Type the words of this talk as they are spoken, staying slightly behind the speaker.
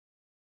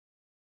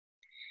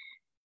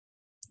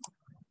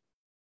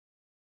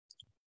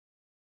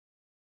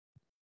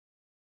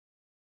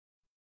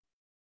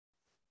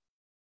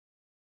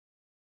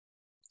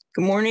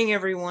Good morning,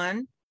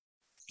 everyone,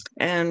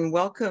 and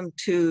welcome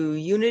to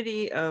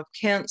Unity of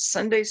Kent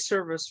Sunday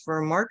service for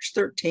March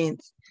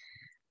 13th,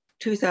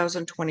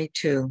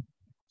 2022.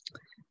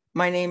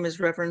 My name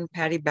is Reverend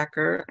Patty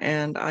Becker,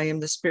 and I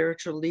am the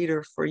spiritual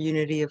leader for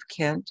Unity of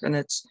Kent, and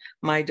it's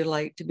my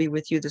delight to be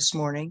with you this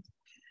morning.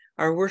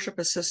 Our worship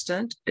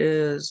assistant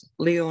is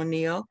Leo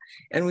O'Neill,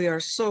 and we are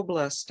so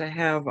blessed to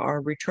have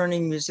our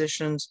returning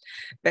musicians,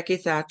 Becky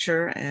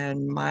Thatcher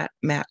and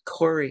Matt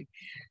Corey.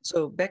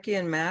 So Becky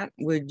and Matt,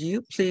 would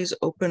you please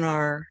open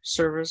our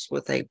service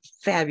with a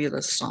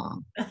fabulous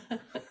song?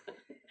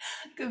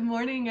 Good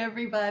morning,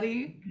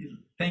 everybody.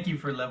 Thank you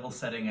for level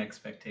setting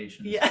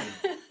expectations. Yeah.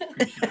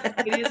 Appreciate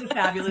it. It is a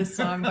fabulous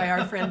song by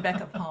our friend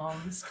Becca Palm.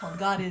 It's called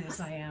God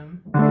Is, I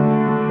Am.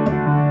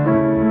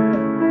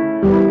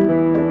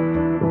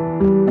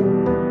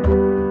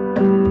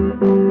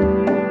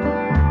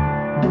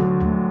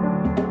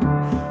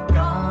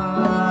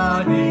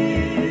 God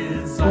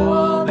is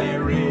all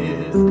there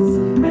is,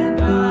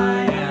 and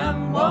I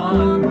am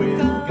one with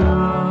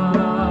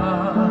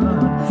God.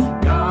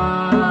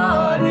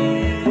 God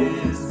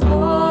is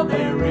all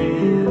there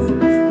is,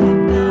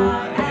 and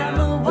I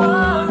am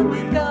one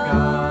with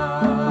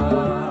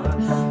God.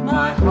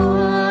 My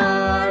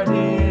heart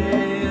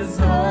is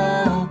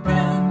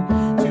open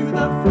to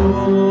the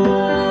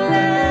full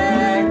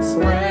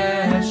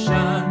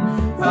expression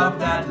of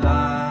that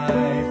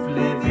life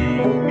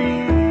living me.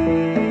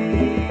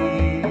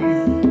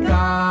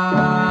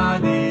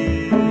 God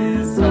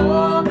is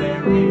all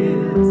there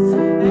is,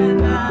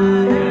 and I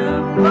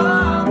am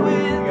one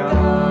with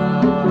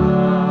God.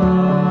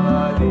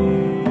 God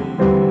is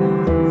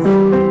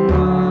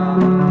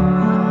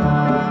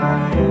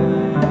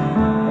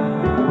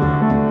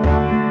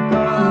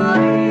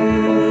God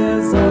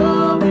is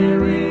all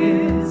there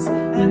is,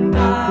 and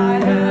I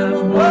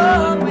am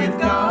one with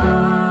God.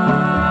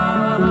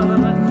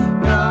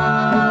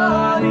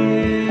 God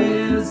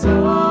is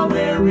all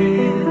there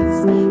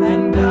is,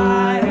 and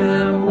I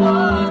am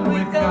one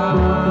with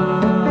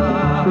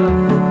God.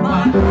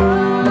 My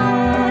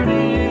heart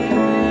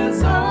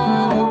is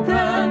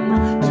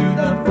open to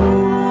the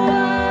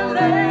full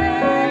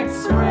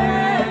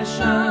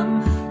expression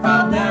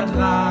of that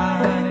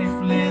life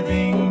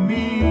living me.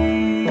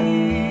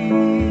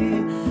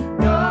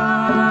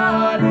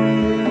 God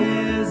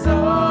is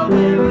all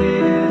there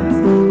is,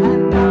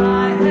 and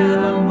I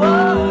am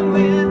one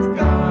with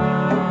God.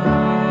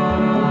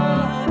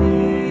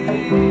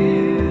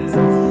 Is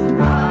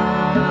I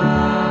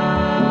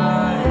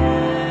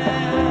am,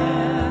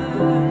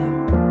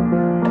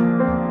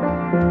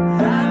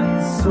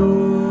 and so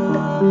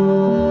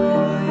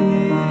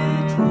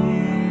it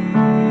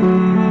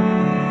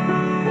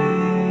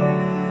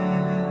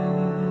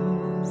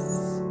is.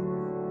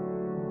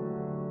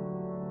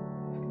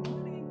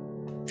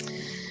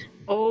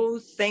 Oh,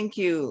 thank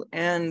you.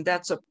 And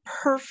that's a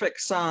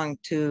perfect song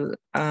to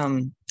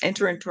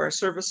enter into our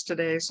service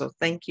today. So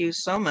thank you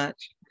so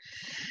much.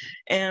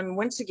 And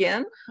once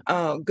again,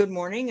 good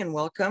morning and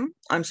welcome.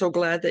 I'm so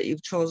glad that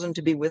you've chosen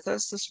to be with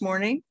us this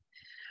morning.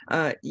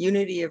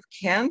 Unity of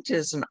Kent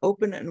is an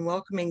open and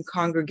welcoming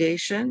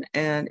congregation,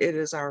 and it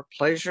is our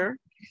pleasure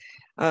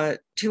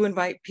to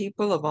invite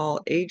people of all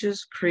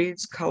ages,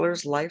 creeds,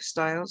 colors,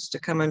 lifestyles to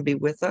come and be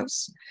with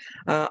us,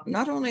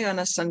 not only on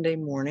a Sunday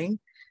morning,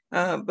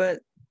 but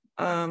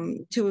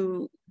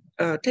to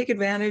take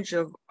advantage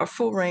of a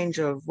full range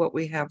of what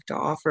we have to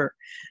offer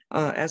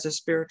as a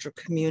spiritual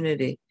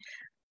community.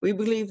 We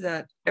believe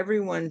that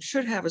everyone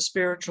should have a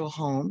spiritual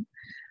home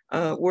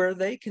where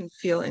they can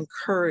feel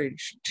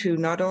encouraged to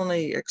not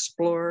only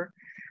explore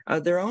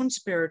their own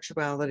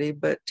spirituality,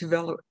 but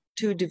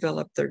to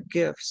develop their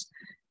gifts.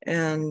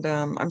 And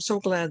I'm so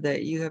glad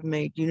that you have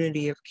made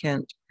Unity of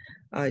Kent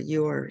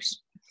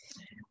yours.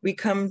 We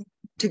come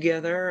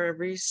together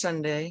every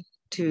Sunday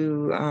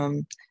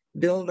to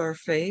build our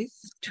faith,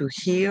 to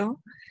heal,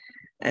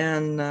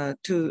 and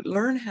to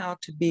learn how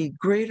to be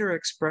greater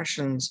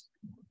expressions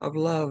of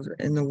love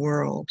in the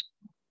world.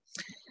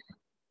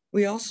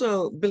 We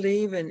also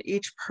believe in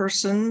each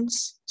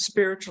person's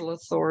spiritual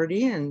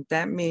authority, and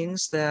that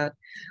means that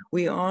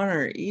we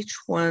honor each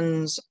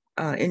one's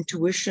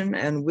intuition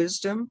and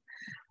wisdom,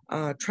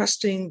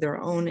 trusting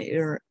their own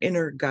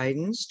inner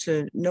guidance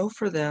to know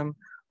for them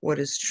what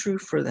is true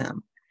for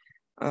them.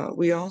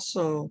 We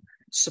also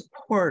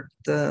support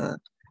the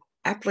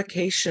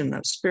application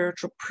of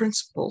spiritual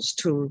principles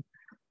to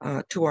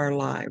our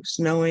lives,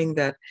 knowing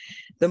that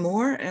the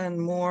more and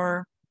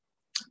more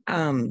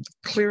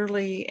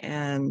clearly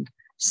and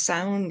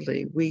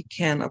soundly we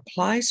can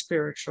apply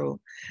spiritual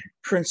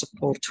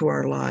principle to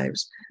our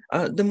lives,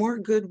 the more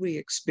good we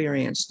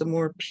experience, the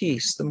more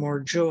peace, the more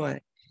joy,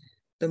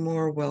 the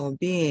more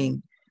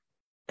well-being,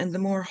 and the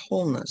more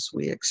wholeness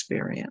we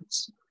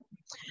experience.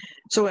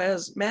 So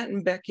as Matt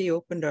and Becky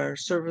opened our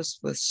service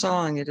with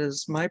song, it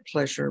is my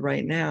pleasure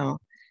right now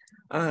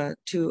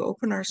to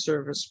open our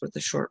service with a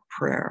short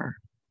prayer.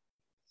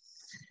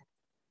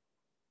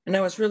 And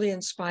I was really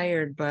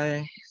inspired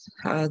by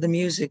the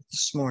music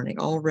this morning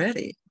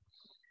already.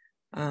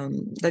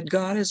 that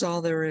God is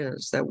all there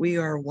is, that we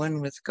are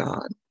one with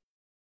God.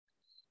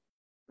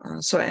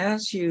 So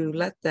as you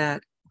let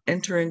that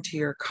enter into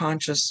your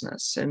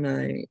consciousness in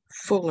a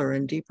fuller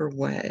and deeper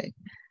way,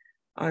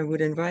 I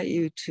would invite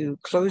you to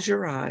close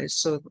your eyes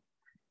so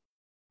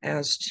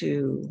as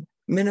to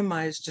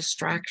minimize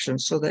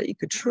distractions so that you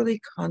could truly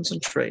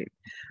concentrate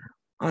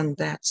on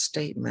that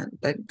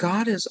statement that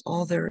God is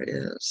all there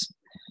is,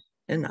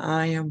 and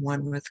I am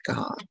one with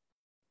God.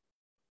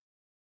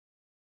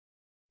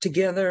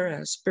 Together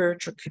as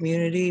spiritual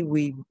community,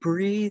 we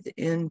breathe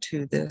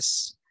into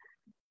this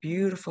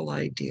beautiful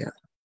idea,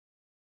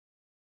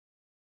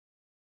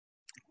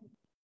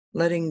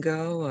 letting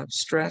go of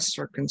stress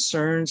or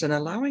concerns and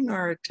allowing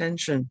our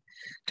attention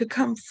to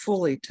come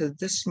fully to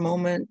this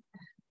moment,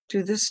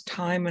 to this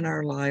time in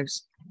our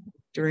lives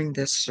during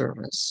this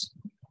service.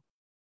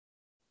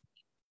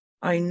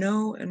 I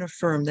know and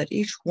affirm that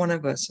each one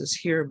of us is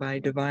here by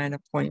divine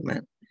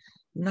appointment,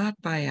 not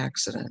by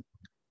accident,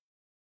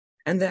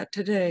 and that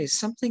today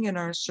something in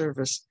our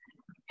service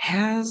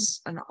has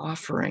an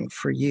offering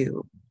for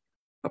you,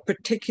 a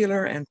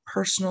particular and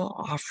personal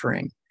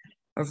offering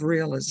of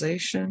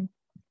realization,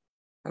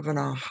 of an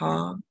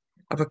aha,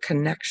 of a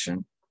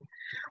connection,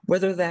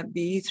 whether that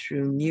be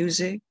through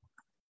music,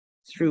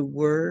 through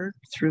word,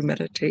 through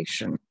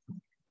meditation,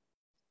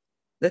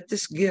 that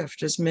this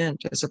gift is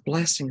meant as a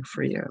blessing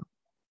for you.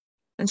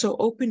 And so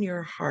open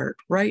your heart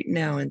right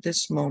now in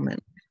this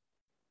moment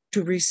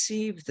to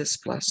receive this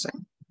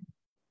blessing,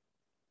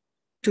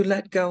 to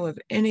let go of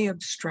any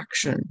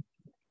obstruction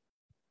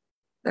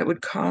that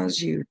would cause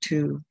you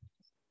to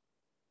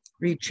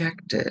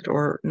reject it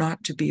or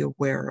not to be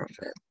aware of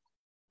it.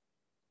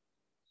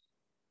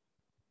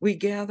 We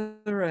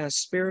gather as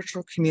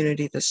spiritual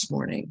community this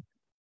morning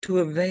to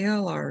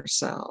avail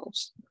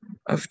ourselves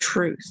of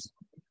truth,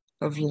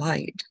 of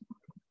light,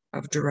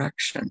 of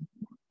direction,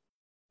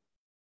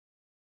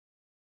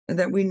 and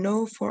that we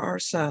know for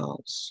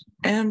ourselves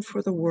and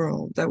for the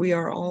world that we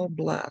are all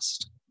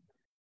blessed.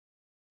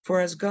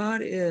 For as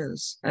God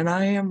is, and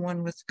I am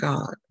one with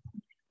God,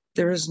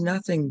 there is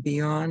nothing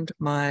beyond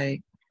my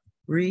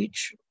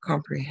reach,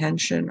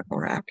 comprehension,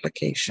 or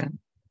application.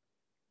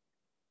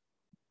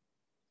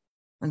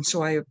 And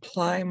so I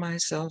apply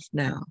myself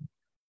now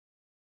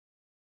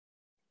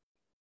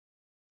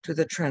to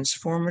the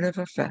transformative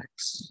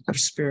effects of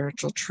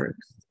spiritual truth.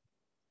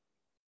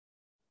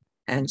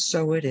 And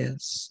so it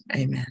is.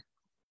 Amen.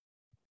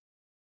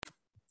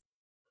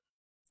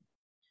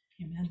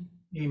 Amen.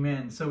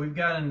 Amen. So we've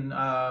got an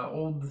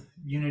old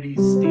Unity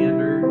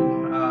standard,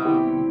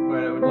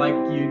 but I would like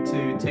you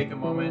to take a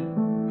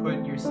moment,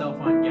 put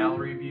yourself on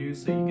gallery view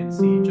so you can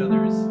see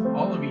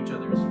all of each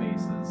other's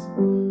faces,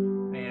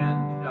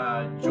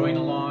 and join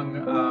along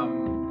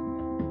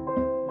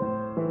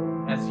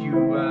as you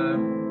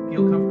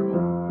feel comfortable.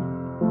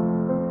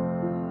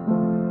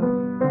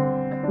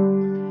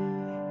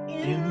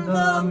 In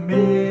the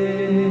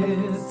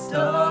midst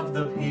of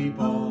the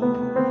people,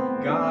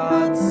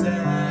 God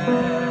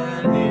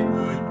said it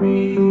would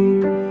be.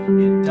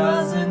 It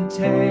doesn't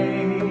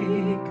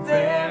take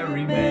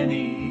very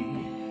many.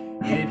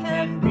 It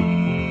can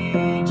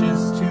be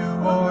just 2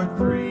 or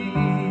 3.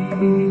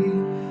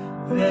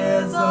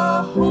 There's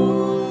a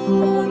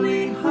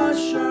holy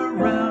hush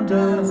around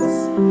us.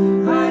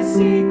 I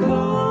see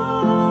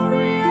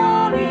glory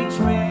on each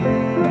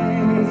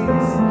face.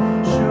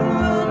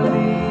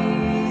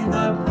 Surely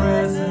the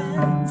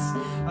presence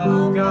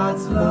of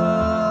God's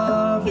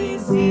love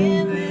is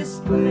in this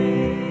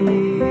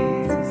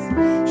place.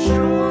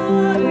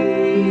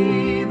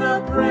 Surely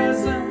the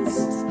presence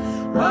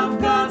of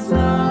God's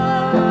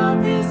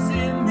love is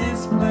in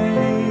this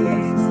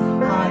place.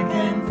 I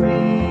can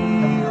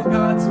feel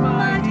God's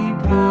mighty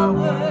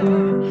power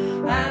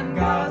and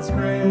God's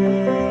grace.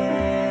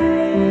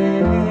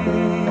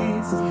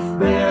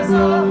 There's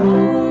a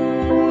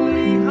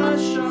holy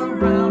hush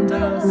around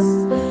us.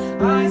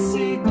 I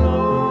see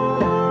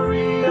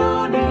glory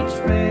on each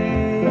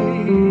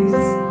face.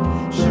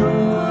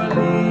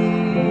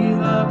 Surely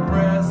the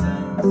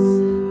presence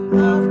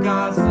of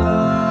God's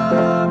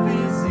love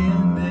is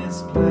in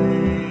this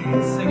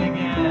place. Sing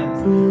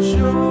again.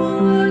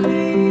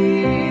 Surely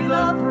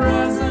the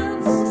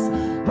presence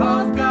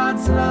of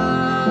God's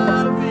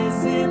love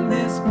is in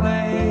this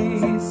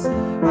place.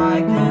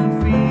 I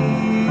can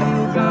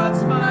feel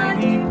God's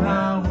mighty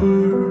power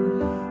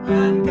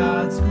and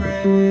God's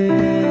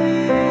grace.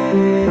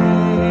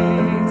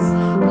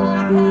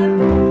 What an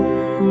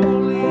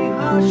holy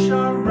hush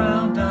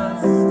around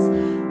us.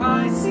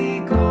 I see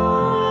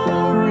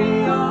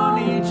glory on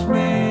each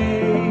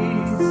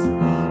face.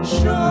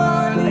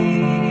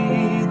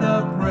 Surely the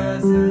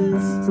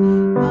presence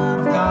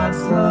of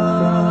God's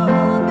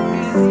love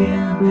is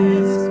in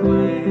this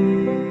place.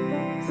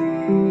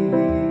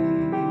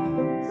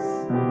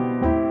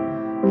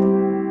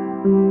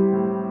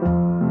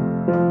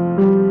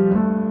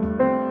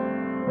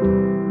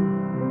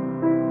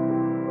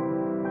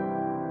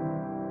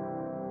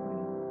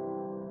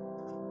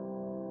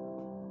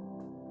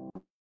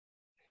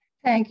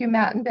 Thank you,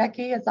 Matt and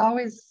Becky. It's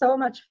always so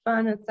much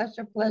fun and such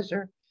a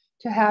pleasure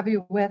to have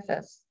you with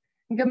us.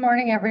 Good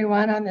morning,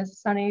 everyone, on this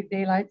sunny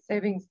Daylight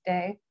Savings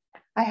Day.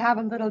 I have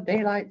a little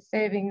Daylight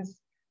Savings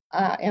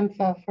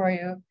info for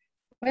you.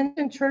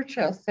 Winston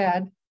Churchill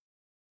said,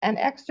 "An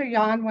extra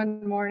yawn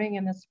one morning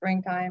in the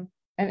springtime,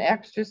 an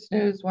extra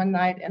snooze one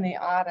night in the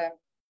autumn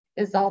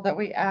is all that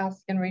we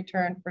ask in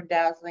return for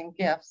dazzling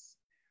gifts.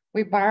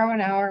 We borrow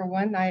an hour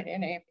one night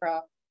in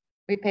April.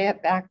 We pay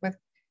it back with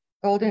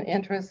golden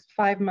interest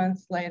 5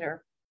 months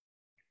later."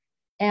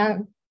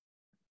 And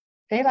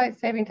daylight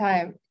saving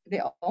time,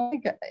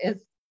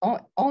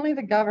 only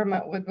the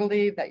government would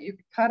believe that you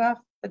could cut off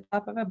the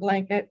top of a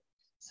blanket,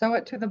 sew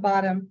it to the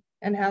bottom,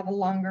 and have a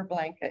longer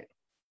blanket.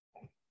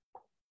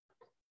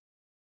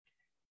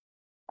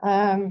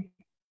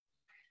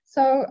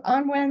 So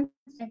on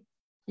Wednesday,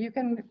 you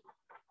can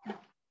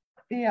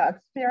be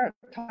a spirit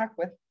talk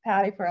with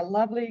Patty for a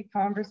lovely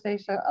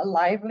conversation, a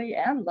lively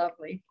and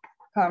lovely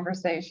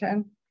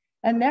conversation.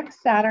 And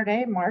next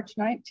Saturday, March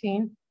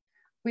 19th,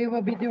 we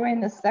will be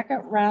doing the second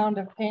round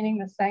of painting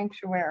the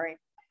sanctuary.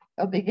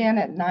 It'll begin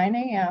at 9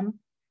 a.m.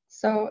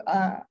 So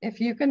if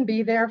you can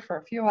be there for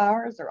a few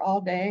hours or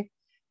all day,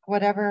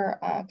 whatever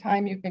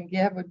time you can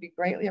give would be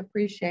greatly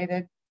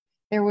appreciated.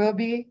 There will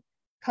be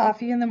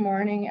coffee in the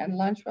morning and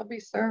lunch will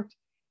be served.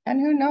 And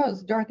who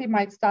knows, Dorothy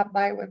might stop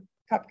by with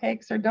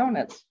cupcakes or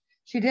donuts.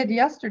 She did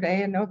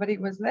yesterday and nobody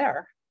was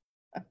there.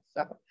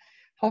 So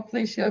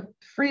hopefully she'll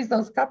freeze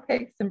those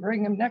cupcakes and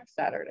bring them next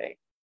Saturday.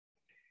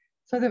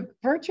 So the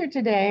virtue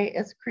today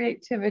is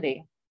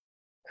creativity.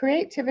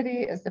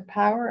 Creativity is the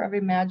power of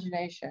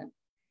imagination.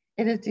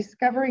 It is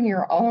discovering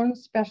your own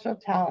special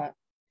talent.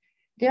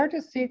 Dare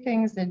to see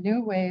things in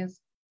new ways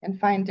and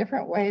find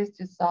different ways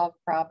to solve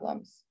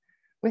problems.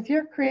 With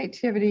your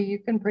creativity, you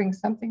can bring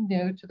something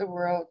new to the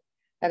world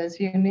that is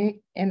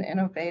unique and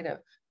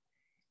innovative.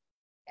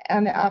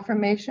 And the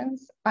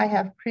affirmations: I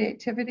have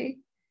creativity.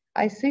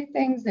 I see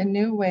things in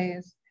new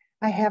ways.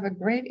 I have a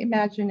great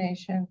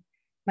imagination.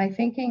 My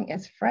thinking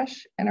is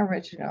fresh and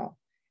original.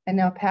 And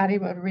now Patty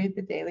will read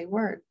the daily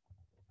word.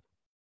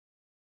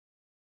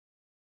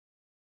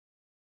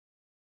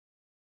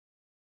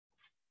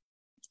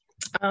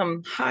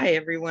 Hi,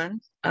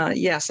 everyone.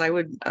 Yes, I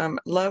would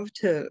love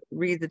to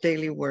read the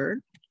daily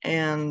word.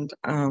 And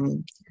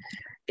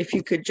if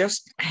you could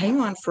just hang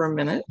on for a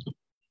minute,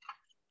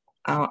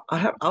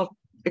 I'll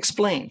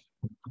explain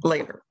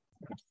later.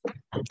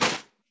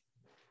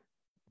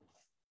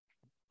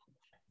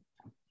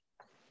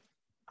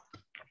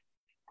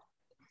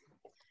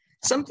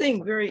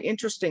 Something very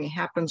interesting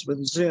happens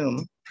with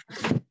Zoom,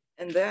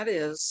 and that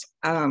is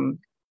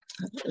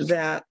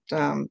that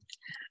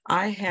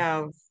I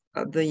have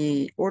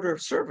the order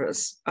of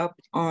service up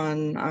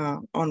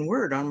on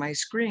Word on my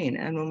screen,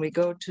 and when we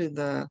go to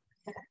the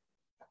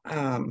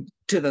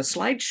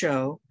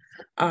slideshow,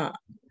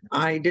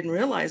 I didn't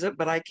realize it,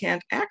 but I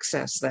can't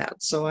access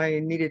that, so I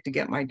needed to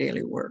get my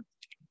daily word.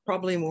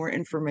 Probably more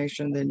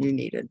information than you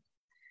needed.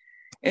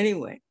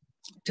 Anyway,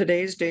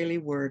 today's daily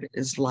word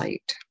is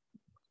light.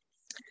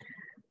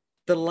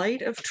 The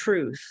light of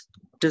truth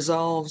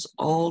dissolves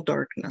all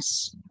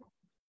darkness.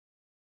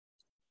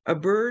 A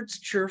bird's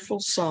cheerful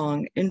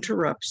song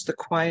interrupts the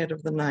quiet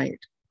of the night.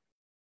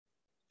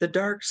 The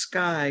dark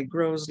sky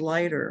grows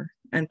lighter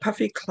and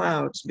puffy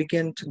clouds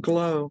begin to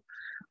glow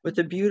with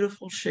a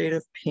beautiful shade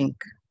of pink.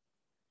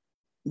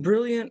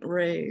 Brilliant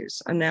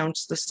rays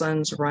announce the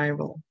sun's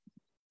arrival.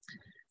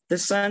 The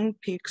sun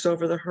peeks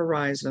over the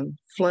horizon,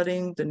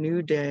 flooding the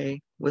new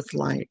day with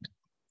light.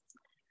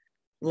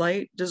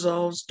 Light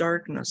dissolves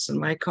darkness in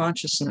my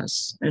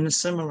consciousness in a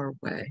similar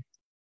way.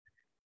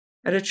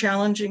 At a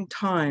challenging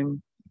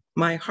time,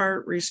 my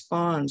heart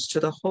responds to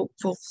the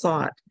hopeful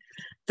thought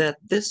that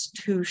this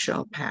too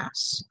shall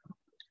pass.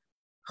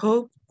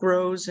 Hope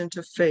grows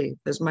into faith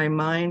as my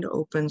mind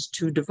opens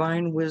to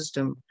divine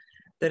wisdom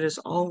that is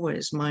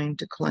always mine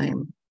to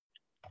claim.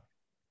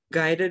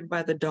 Guided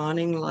by the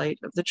dawning light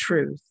of the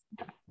truth,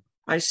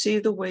 I see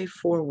the way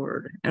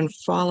forward and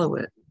follow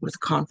it with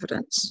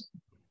confidence.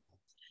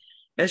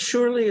 As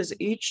surely as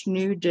each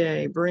new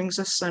day brings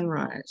a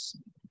sunrise,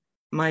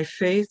 my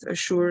faith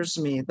assures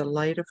me the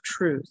light of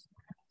truth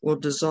will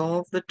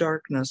dissolve the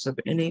darkness of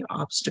any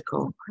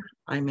obstacle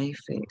I may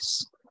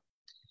face.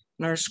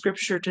 And our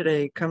scripture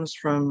today comes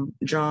from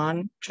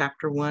John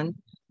chapter 1,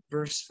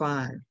 verse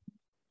 5.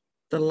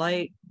 The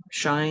light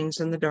shines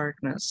in the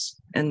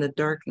darkness, and the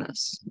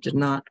darkness did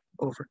not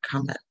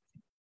overcome it.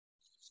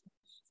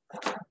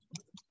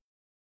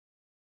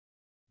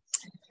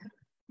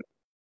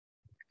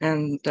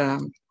 And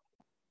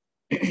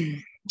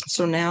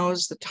so now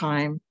is the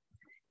time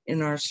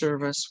in our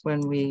service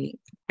when we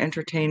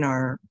entertain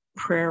our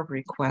prayer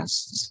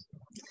requests.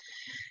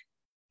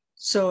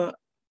 So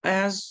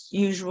as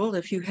usual,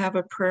 if you have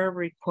a prayer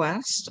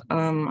request,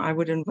 I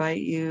would invite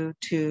you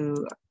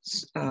to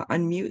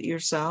unmute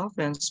yourself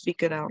and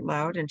speak it out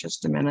loud in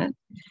just a minute.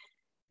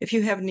 If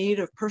you have need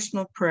of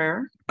personal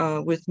prayer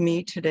with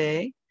me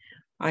today,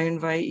 I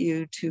invite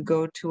you to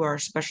go to our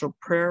special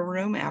prayer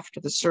room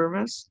after the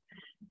service,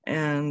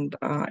 and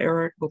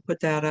Eric will put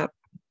that up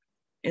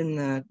in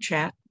the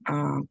chat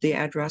the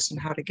address and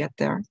how to get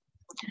there.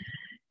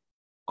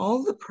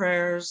 All the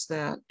prayers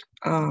that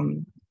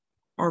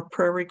are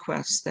prayer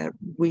requests that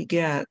we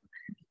get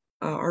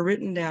are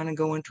written down and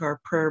go into our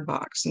prayer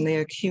box, and they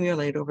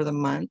accumulate over the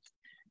month,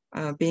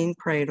 being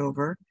prayed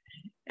over.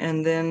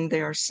 And then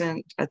they are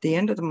sent at the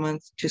end of the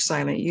month to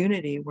Silent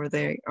Unity, where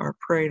they are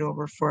prayed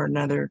over for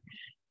another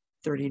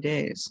 30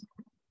 days.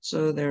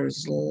 So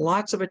there's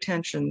lots of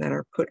attention that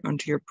are put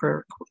onto your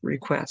prayer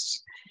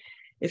requests.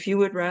 If you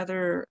would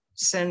rather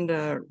send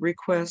a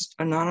request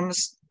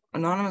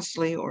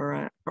anonymously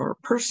or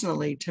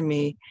personally to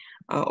me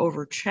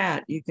over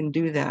chat, you can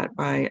do that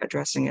by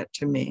addressing it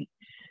to me.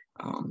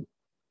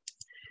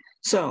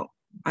 So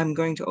I'm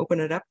going to open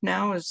it up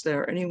now. Is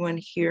there anyone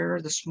here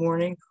this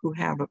morning who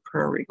have a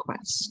prayer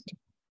request?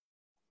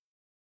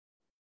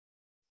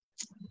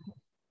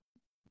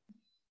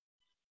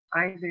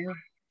 I do.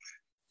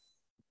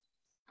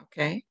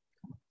 Okay.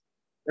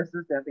 This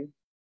is Debbie.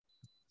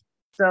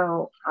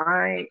 So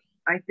I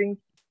think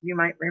you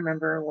might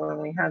remember when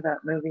we had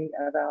that movie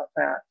about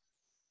that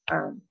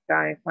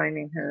guy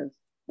finding his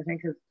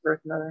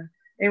birth mother.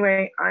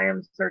 Anyway, I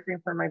am searching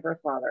for my birth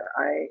father.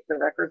 The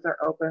records are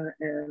open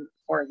in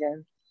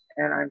Oregon,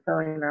 and I'm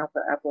filling out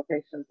the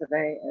application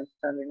today and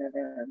sending it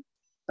in.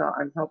 So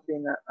I'm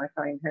hoping that I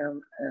find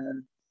him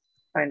and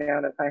find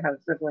out if I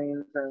have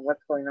siblings or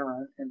what's going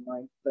on in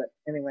life. But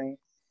anyway,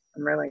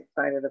 I'm really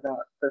excited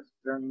about this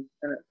journey,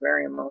 and it's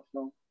very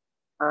emotional.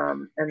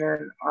 And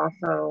then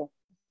also,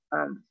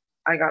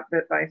 I got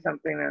bit by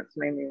something that's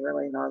made me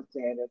really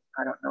nauseated.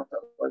 I don't know if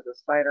it was a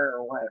spider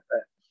or what,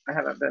 but I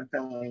haven't been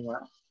feeling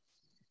well.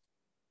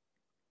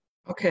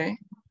 Okay.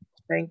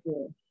 Thank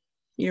you.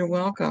 You're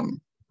welcome.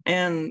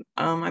 And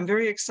I'm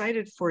very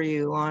excited for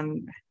you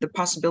on the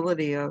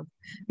possibility of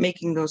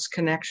making those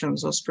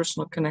connections, those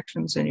personal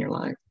connections in your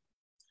life.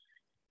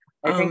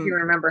 I think you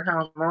remember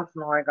how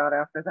emotional I got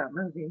after that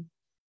movie.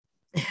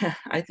 Yeah,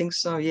 I think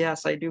so.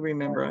 Yes, I do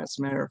remember, as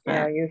a matter of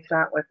fact. Yeah, you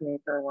sat with me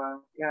for a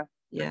while. Yeah.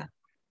 Yeah.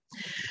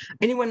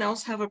 Anyone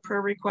else have a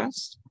prayer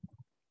request?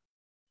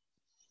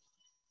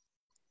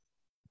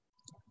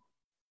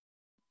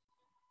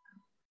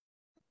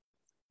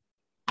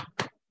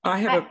 I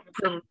have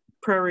a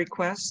prayer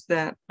request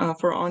that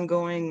for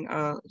ongoing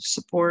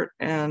support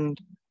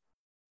and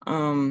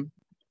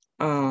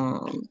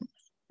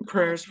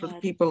prayers for the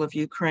people of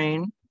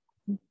Ukraine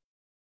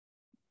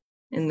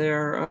in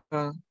their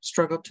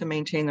struggle to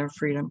maintain their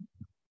freedom.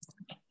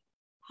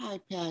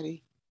 Hi,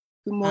 Patty.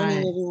 Good morning,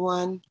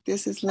 everyone.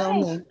 This is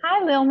Lilna.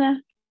 Hi,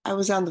 Lilna. I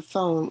was on the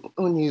phone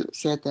when you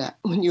said that,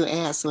 when you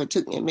asked, so it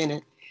took me a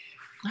minute.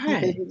 Hi.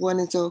 Hope everyone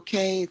is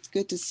okay. It's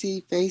good to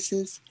see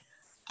faces.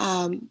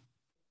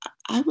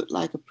 I would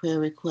like a prayer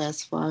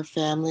request for our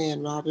family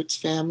and Robert's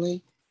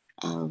family.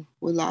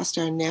 We lost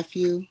our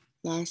nephew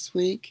last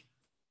week,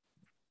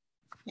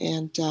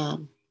 and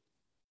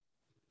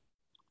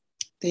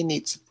they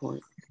need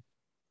support.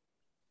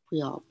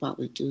 We all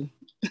probably do.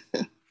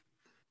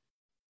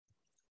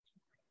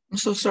 I'm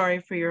so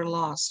sorry for your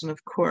loss. And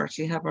of course,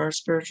 you have our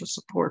spiritual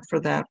support for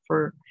that,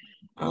 for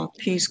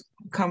peace,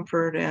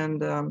 comfort,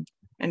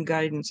 and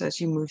guidance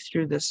as you move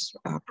through this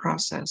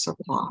process of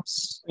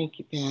loss. Thank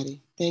you,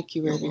 Patty. Thank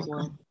you, everyone.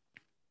 Welcome.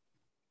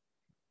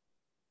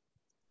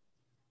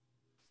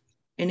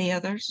 Any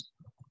others?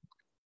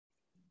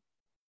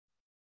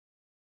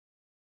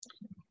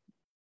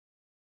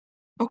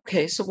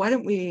 Okay, so why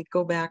don't we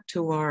go back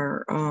to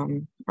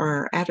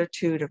our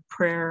attitude of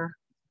prayer,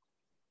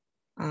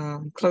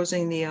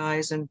 closing the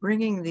eyes and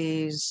bringing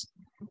these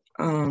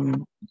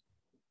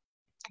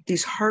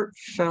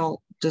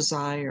heartfelt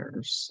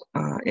desires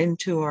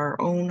into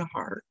our own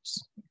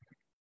hearts,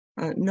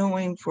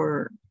 knowing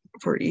for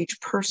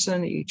each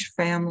person, each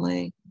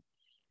family,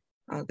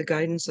 the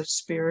guidance of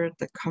spirit,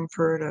 the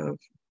comfort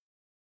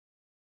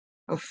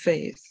of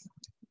faith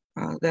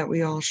that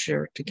we all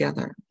share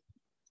together.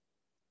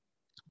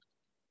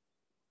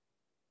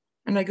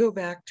 And I go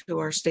back to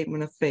our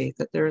statement of faith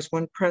that there is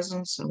one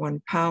presence and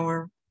one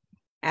power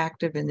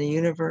active in the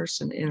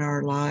universe and in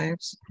our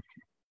lives.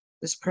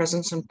 This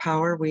presence and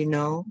power we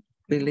know,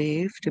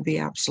 believe to be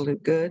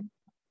absolute good.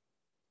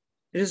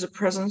 It is a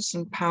presence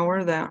and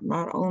power that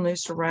not only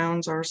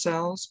surrounds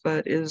ourselves,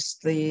 but is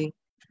the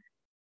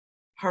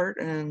heart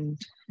and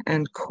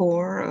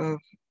core of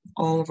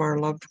all of our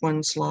loved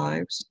ones'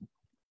 lives.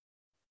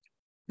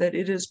 That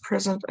it is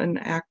present and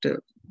active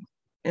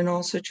in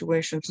all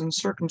situations and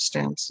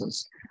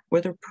circumstances,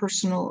 whether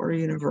personal or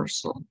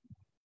universal.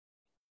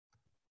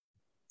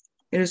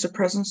 It is a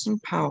presence and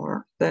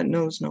power that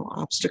knows no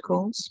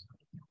obstacles,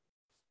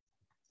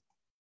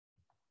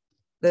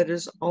 that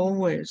is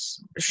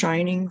always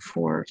shining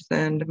forth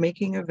and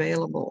making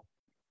available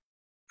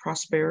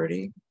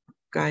prosperity,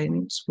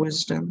 guidance,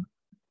 wisdom.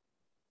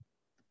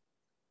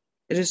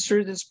 It is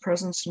through this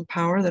presence and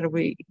power that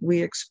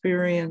we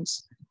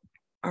experience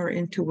our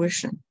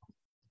intuition,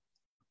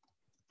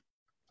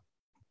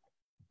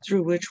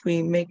 through which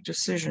we make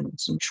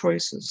decisions and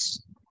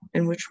choices,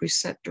 in which we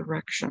set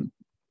direction.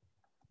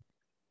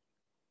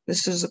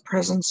 This is a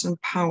presence and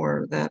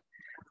power that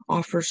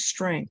offers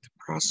strength,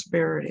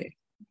 prosperity,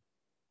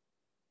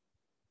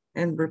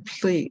 and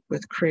replete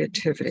with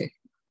creativity.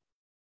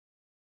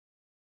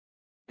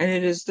 And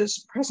it is this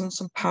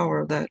presence and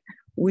power that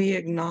we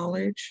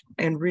acknowledge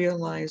and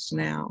realize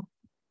now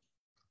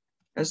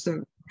as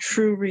the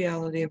true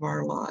reality of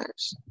our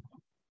lives.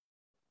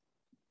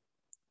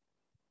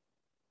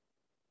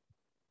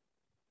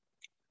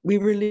 We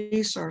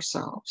release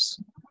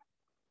ourselves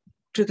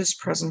to this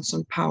presence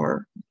and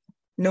power,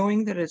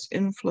 knowing that its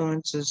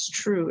influence is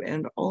true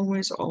and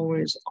always,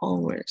 always,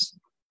 always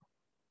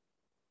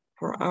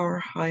for our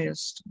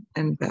highest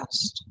and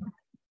best.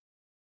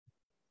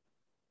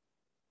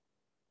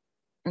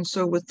 And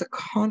so with the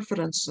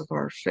confidence of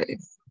our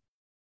faith,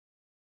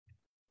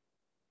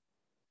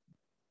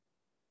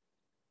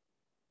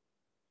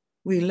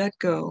 we let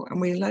go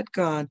and we let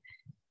God,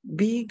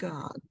 be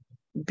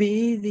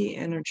the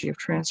energy of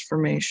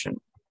transformation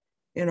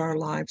in our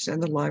lives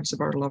and the lives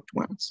of our loved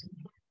ones,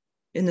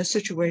 in the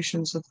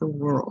situations of the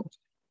world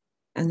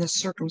and the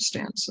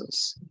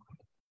circumstances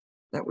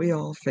that we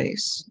all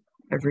face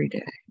every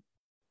day.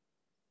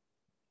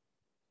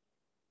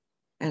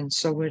 And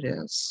so it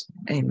is.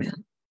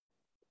 Amen.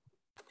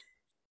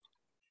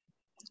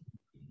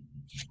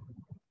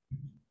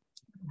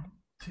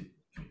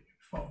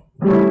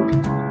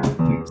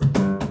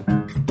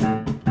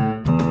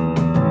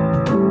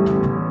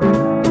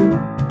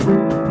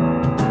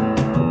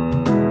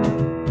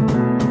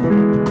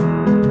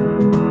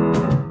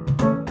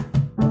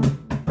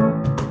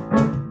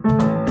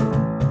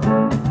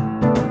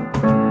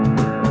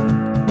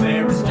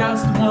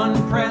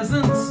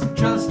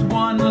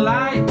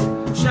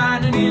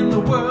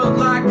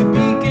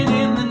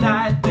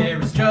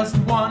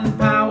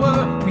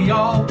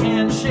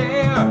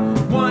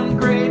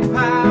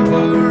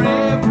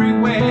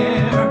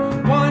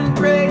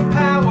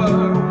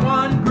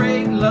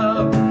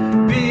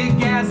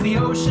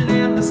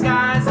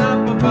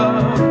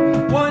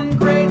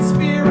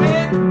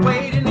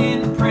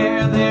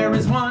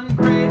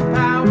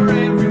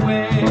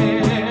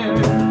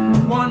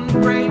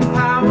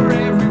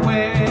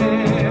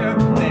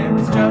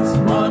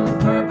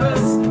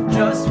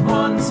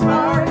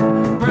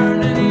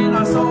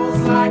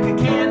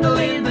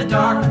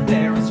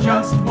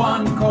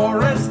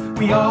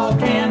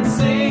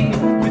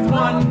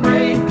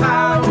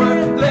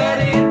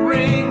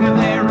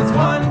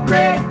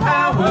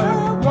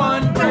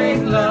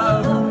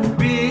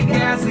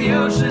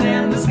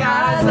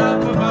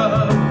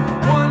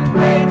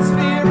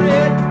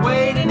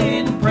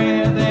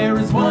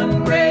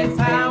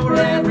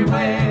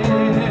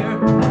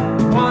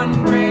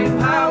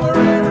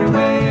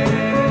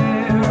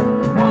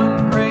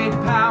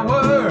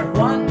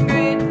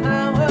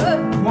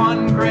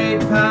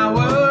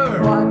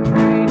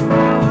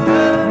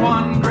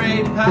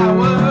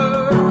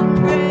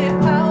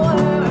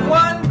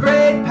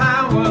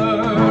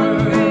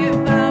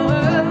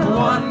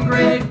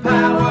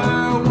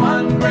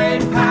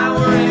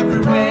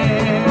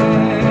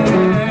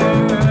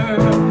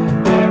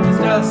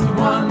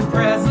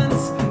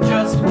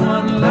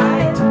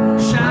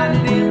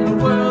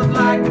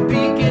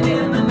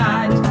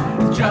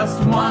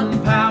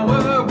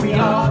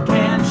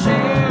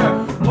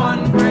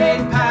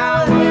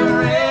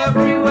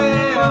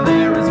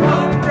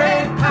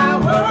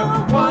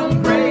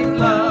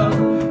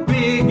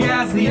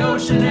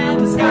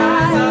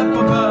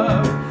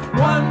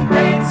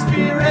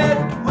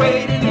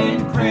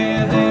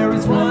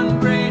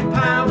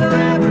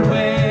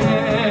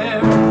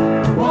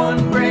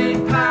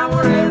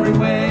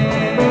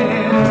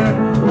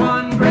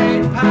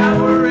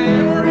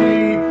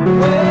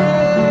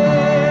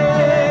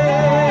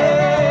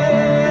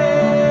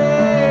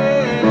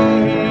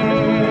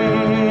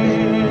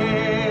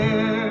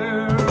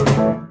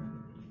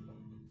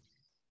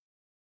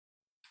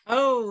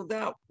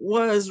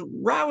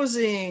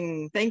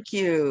 Rousing. Thank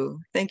you.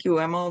 Thank you.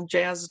 I'm all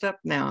jazzed up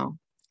now.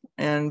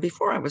 And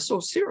before I was so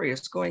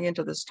serious going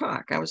into this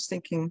talk, I was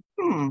thinking,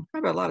 I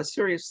have a lot of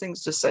serious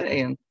things to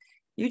say. And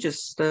you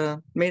just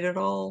made it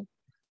all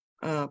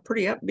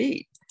pretty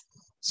upbeat.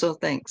 So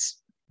thanks.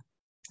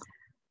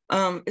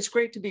 It's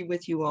great to be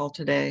with you all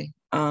today.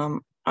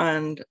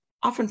 And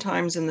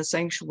oftentimes in the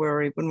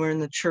sanctuary, when we're in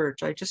the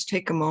church, I just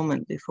take a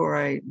moment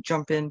before I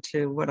jump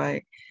into what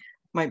I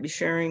might be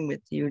sharing with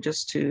you,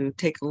 just to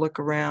take a look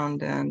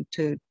around and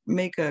to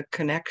make a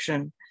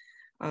connection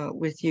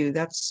with you.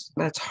 That's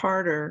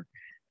harder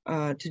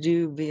to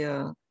do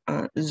via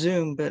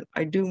Zoom, but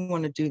I do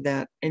want to do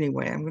that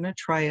anyway. I'm going to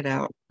try it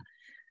out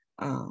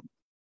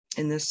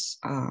in this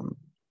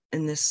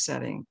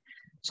setting.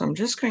 So I'm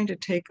just going to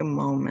take a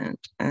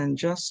moment and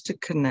just to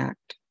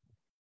connect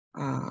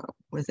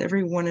with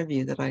every one of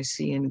you that I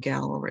see in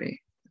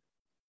gallery.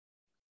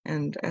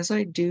 And as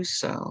I do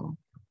so,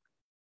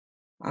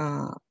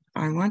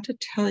 I want to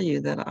tell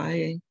you that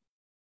I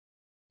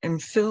am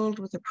filled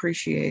with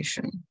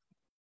appreciation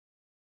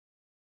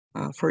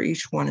for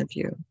each one of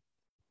you.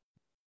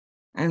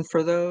 And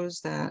for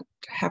those that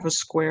have a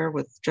square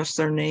with just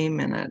their name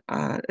in it,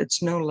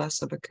 it's no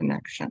less of a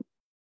connection.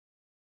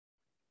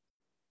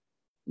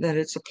 that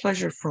it's a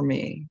pleasure for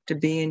me to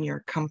be in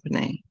your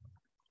company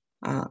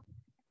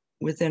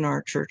within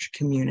our church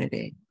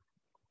community.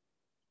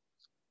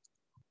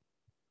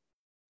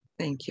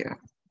 Thank you.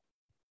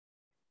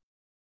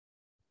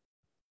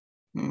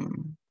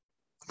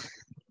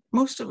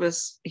 Most of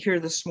us here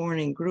this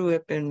morning grew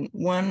up in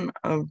one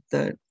of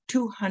the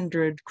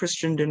 200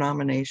 Christian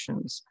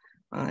denominations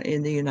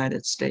in the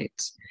United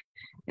States.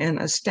 And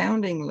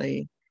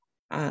astoundingly,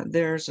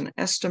 there's an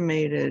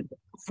estimated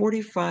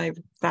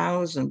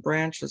 45,000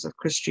 branches of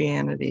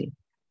Christianity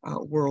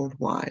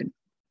worldwide.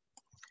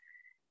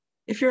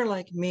 If you're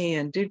like me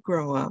and did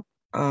grow up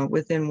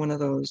within one of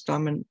those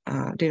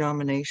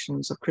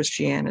denominations of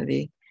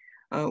Christianity,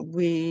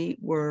 we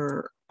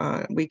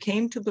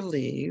came to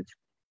believe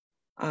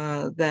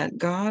that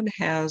God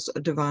has a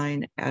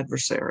divine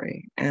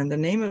adversary, and the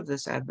name of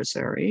this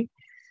adversary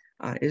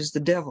is the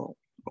devil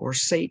or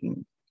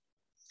Satan.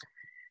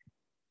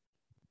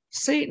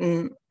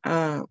 Satan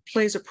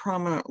plays a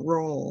prominent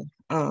role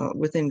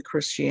within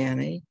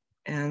Christianity,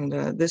 and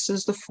this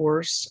is the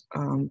force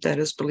that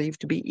is believed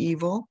to be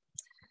evil,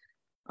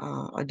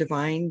 a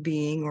divine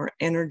being or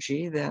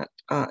energy that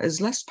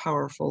is less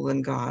powerful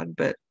than God,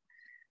 but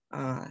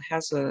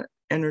has an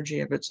energy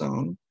of its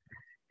own,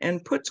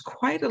 and puts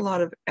quite a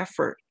lot of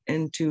effort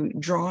into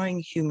drawing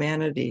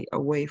humanity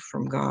away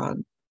from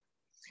God.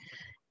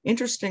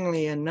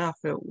 Interestingly enough,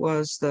 it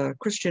was the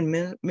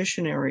Christian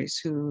missionaries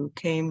who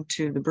came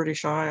to the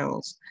British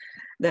Isles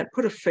that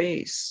put a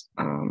face,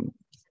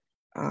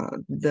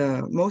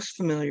 the most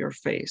familiar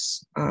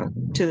face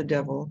to the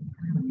devil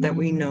that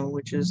we know,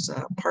 which is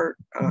part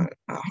a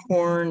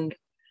horned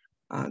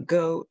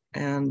goat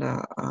and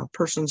a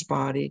person's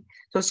body.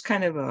 So it's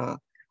kind of a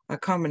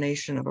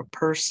combination of a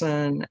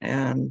person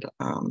and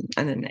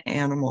an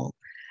animal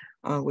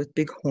with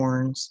big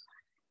horns.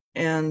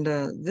 And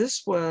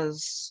this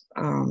was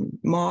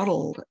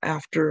modeled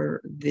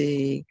after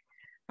the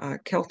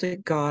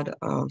Celtic god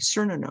of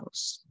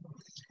Cernunnos.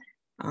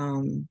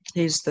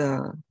 He's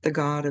the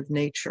god of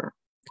nature.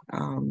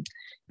 And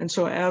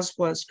so as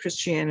was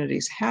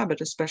Christianity's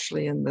habit,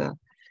 especially in the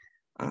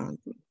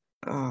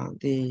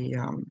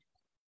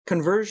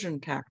conversion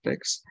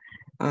tactics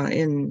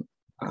in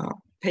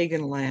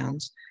pagan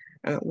lands,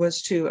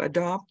 was to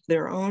adopt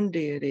their own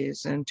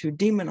deities and to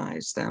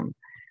demonize them,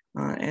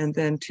 and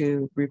then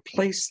to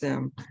replace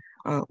them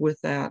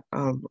with that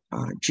of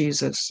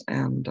Jesus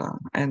and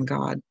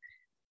God,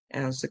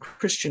 as the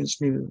Christians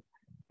knew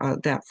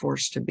that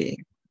force to be.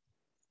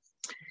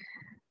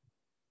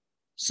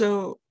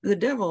 So the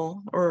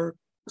devil, or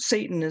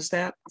Satan, is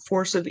that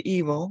force of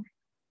evil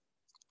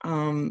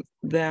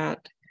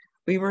that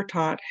we were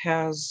taught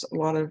has a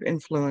lot of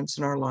influence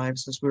in our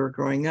lives as we were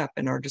growing up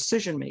in our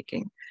decision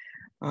making.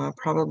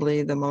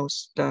 Probably the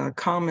most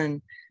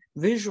common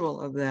visual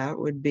of that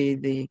would be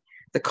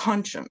the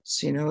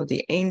conscience, you know,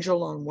 the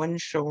angel on one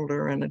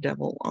shoulder and a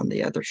devil on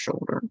the other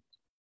shoulder.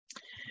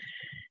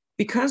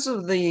 Because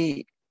of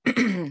the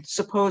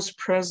supposed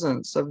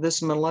presence of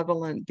this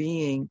malevolent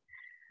being,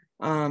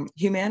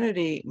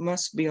 humanity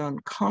must be on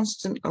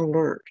constant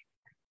alert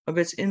of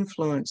its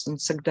influence and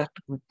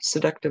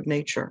seductive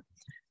nature,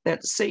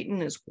 that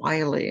Satan is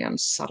wily and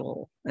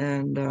subtle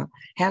and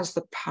has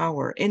the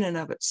power in and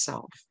of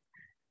itself.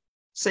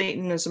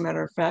 Satan, as a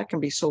matter of fact, can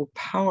be so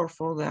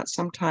powerful that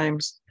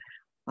sometimes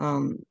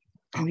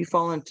we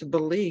fall into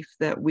belief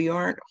that we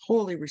aren't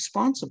wholly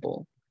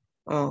responsible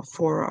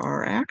for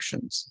our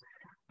actions.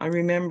 I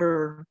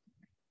remember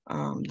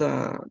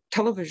the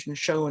television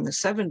show in the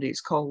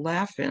 70s called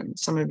Laugh-In.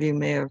 Some of you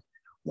may have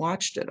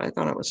watched it. I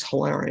thought it was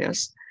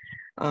hilarious.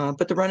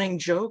 But the running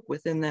joke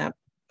within that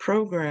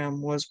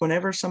program was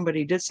whenever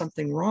somebody did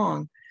something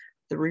wrong,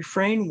 the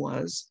refrain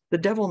was, "The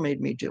devil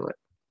made me do it."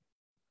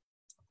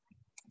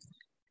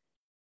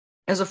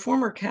 As a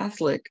former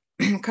Catholic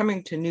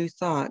coming to New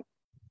Thought,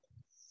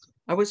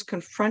 I was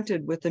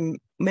confronted with the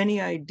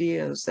many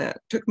ideas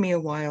that took me a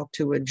while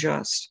to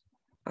adjust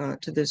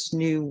to this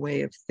new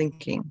way of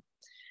thinking.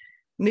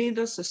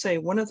 Needless to say,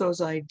 one of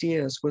those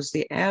ideas was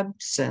the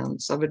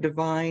absence of a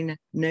divine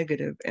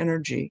negative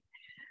energy,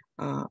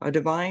 a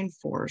divine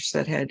force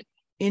that had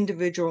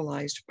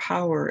individualized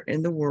power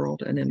in the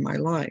world and in my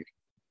life.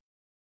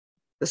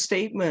 The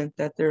statement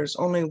that there's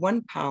only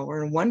one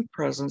power and one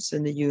presence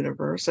in the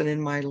universe and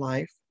in my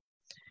life,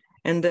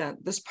 and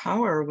that this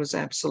power was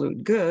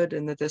absolute good,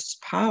 and that this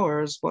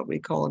power is what we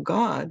call a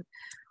God,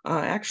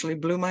 actually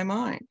blew my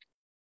mind.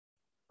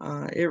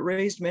 It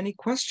raised many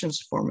questions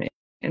for me,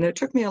 and it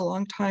took me a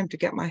long time to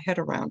get my head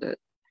around it.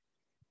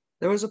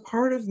 There was a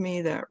part of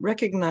me that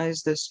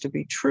recognized this to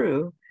be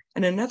true,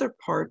 and another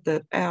part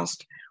that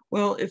asked,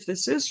 well, if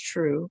this is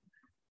true,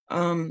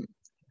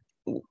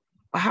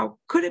 how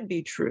could it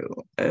be true?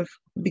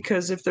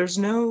 Because if there's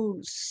no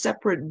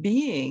separate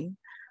being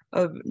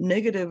of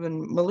negative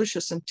and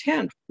malicious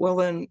intent, well,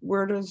 then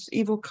where does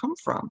evil come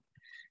from?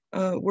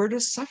 Where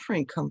does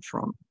suffering come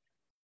from?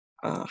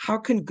 How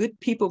can good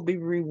people be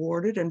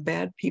rewarded and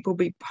bad people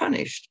be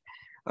punished?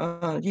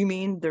 You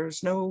mean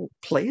there's no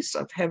place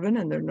of heaven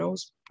and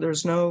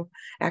there's no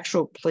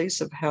actual place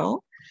of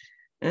hell?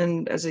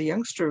 And as a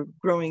youngster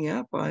growing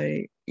up,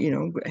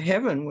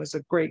 heaven was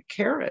a great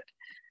carrot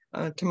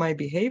to my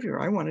behavior.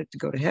 I wanted to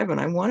go to heaven.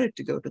 I wanted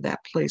to go to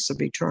that place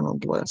of eternal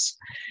bliss.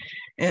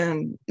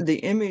 And the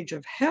image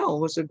of hell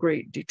was a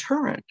great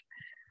deterrent.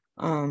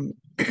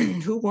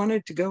 Who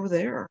wanted to go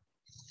there?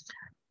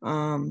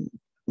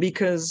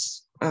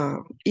 Because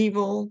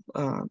evil,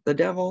 the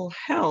devil,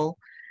 hell,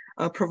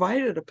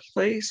 provided a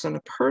place and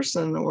a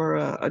person or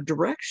a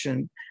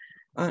direction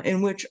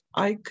in which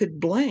I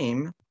could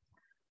blame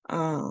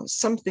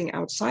something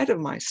outside of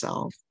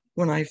myself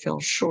when I fell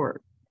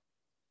short.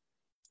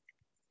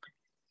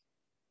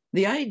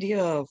 The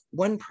idea of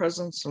one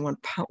presence and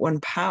one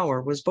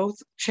power was both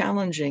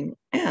challenging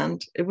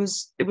and it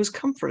was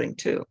comforting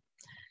too.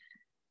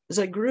 As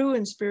I grew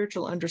in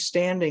spiritual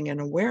understanding and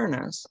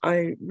awareness,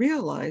 I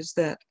realized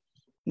that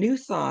New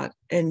Thought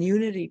and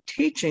unity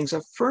teachings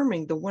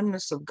affirming the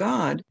oneness of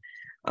God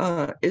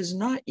is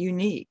not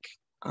unique.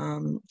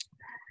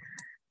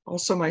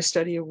 Also, my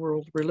study of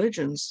world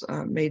religions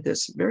made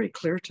this very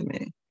clear to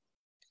me.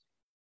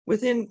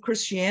 Within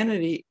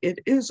Christianity, it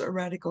is a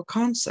radical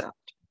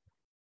concept,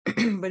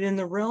 but in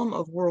the realm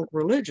of world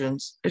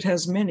religions, it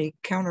has many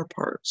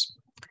counterparts.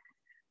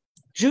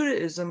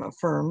 Judaism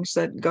affirms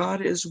that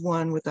God is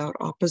one without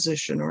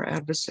opposition or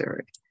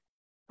adversary.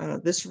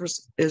 This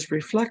is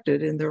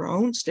reflected in their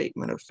own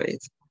statement of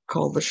faith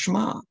called the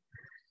Shema.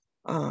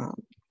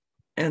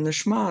 And the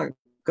Shema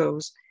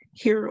goes,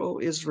 "Hear, O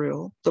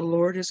Israel, the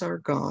Lord is our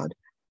God,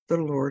 the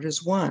Lord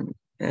is one."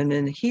 And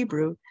in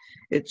Hebrew,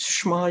 it's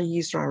Shema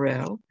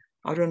Yisrael,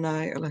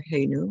 Adonai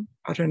Eloheinu,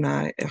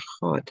 Adonai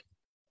Echad.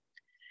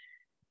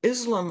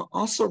 Islam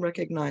also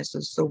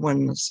recognizes the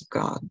oneness of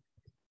God.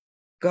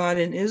 God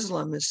in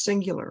Islam is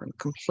singular and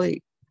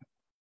complete.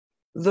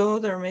 Though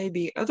there may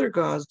be other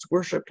gods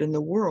worshipped in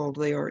the world,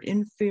 they are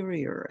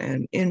inferior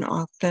and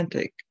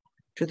inauthentic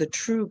to the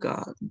true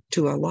God,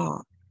 to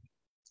Allah.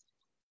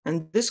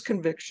 And this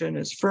conviction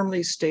is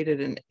firmly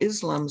stated in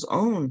Islam's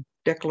own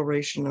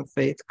declaration of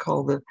faith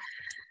called the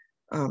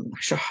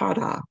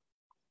Shahada.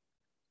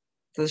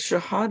 The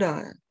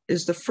Shahada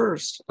is the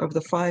first of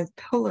the 5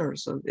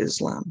 pillars of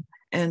Islam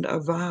and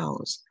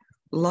avows,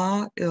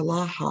 La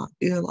ilaha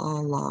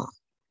illallah.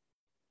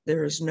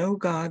 There is no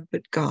God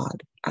but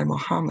God. I,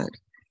 Muhammad,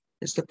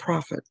 is the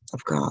prophet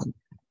of God.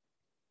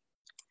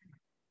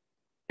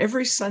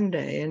 Every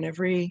Sunday in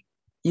every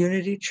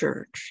Unity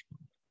Church,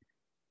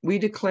 we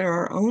declare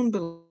our own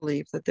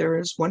belief that there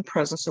is one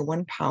presence and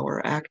one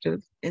power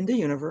active in the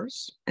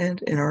universe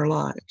and in our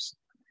lives.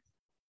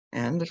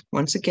 And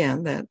once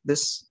again, that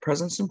this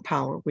presence and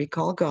power we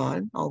call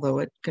God, although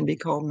it can be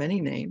called many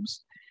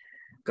names.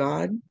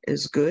 God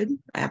is good,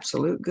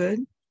 absolute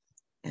good,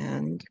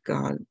 and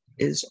God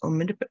is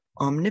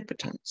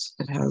omnipotence.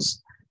 It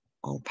has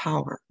all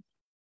power.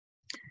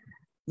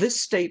 This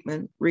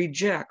statement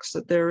rejects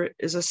that there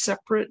is a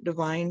separate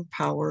divine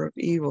power of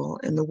evil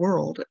in the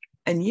world,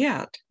 and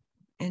yet,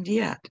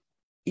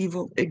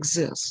 evil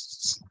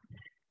exists.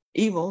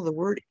 Evil, the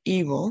word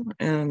evil,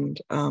 and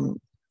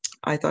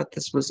I thought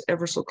this was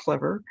ever so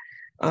clever,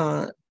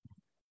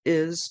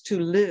 is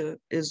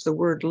the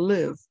word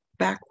live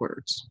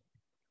backwards.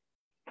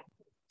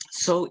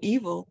 So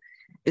evil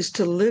is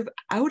to live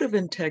out of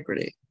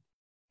integrity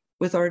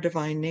with our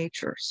divine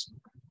natures.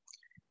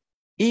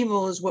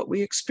 Evil is what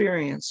we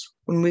experience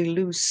when we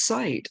lose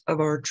sight of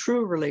our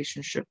true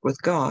relationship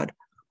with God,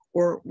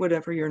 or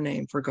whatever your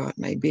name for God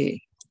may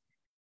be.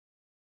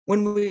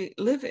 When we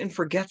live in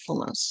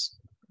forgetfulness,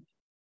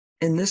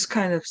 in this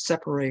kind of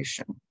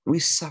separation, we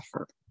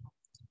suffer.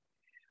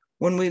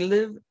 When we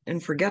live in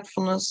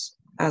forgetfulness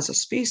as a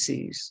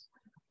species,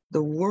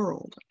 the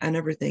world and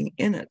everything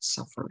in it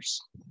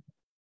suffers.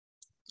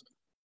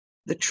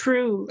 The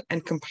true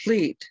and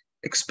complete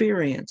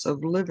experience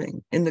of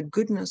living in the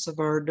goodness of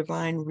our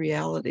divine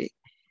reality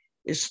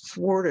is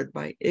thwarted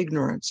by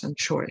ignorance and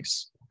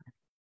choice,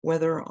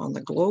 whether on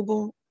the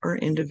global or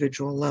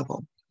individual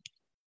level.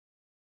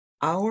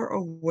 Our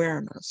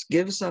awareness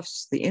gives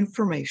us the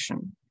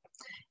information,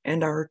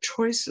 and our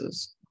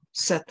choices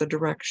set the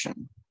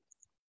direction.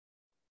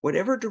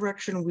 Whatever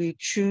direction we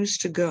choose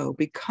to go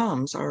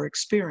becomes our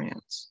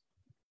experience.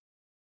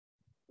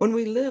 When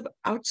we live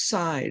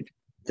outside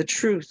the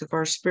truth of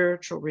our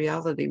spiritual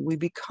reality, we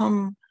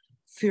become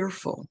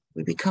fearful,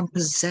 we become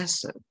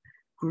possessive,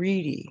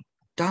 greedy,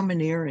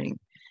 domineering,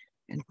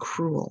 and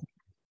cruel.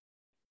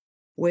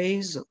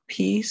 Ways of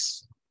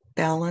peace,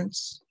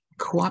 balance,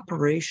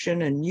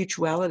 cooperation, and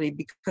mutuality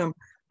become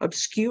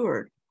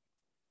obscured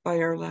by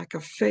our lack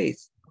of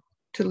faith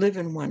to live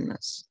in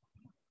oneness.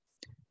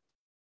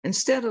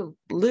 Instead of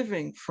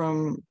living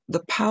from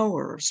the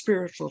power of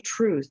spiritual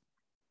truth,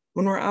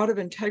 when we're out of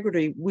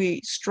integrity,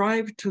 we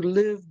strive to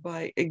live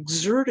by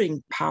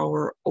exerting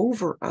power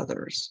over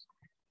others,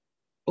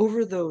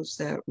 over those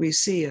that we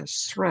see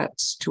as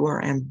threats to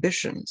our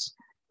ambitions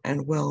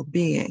and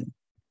well-being.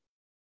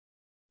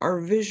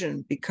 Our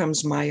vision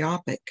becomes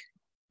myopic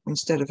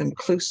instead of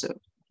inclusive,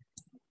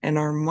 and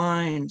our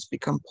minds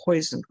become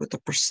poisoned with the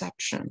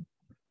perception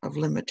of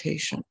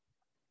limitation.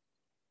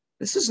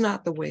 This is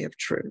not the way of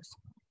truth.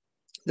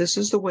 This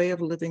is the way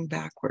of living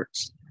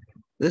backwards.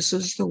 This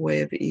is the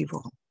way of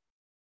evil.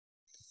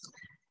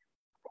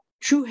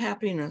 True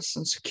happiness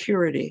and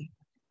security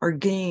are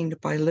gained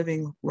by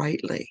living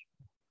rightly.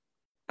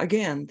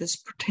 Again, this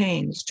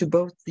pertains to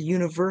both the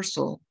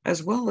universal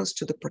as well as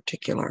to the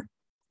particular.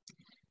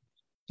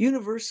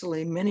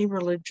 Universally, many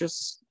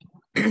religions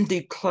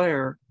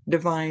declare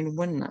divine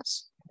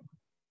oneness.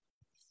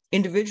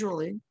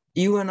 Individually,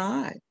 you and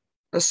I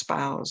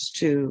espouse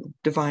to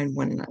divine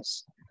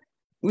oneness.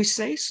 We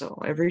say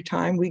so every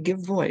time we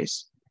give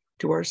voice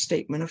to our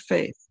statement of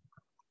faith,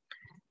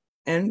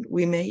 and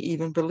we may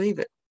even believe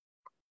it.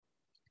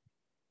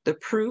 The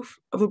proof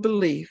of a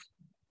belief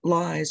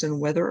lies in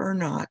whether or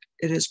not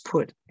it is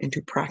put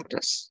into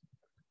practice.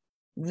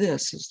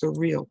 This is the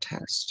real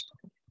test.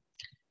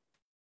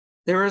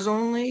 There is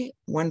only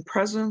one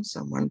presence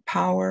and one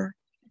power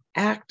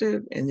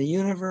active in the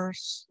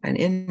universe and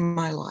in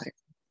my life,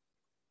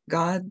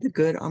 God, the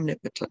good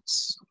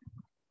omnipotence.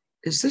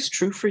 Is this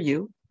true for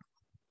you?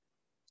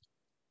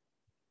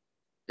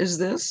 Is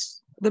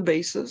this the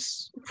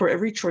basis for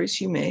every choice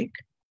you make?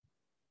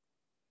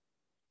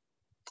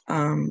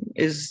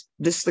 Is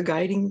this the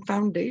guiding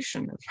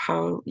foundation of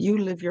how you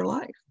live your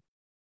life?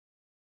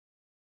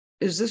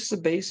 Is this the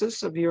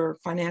basis of your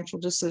financial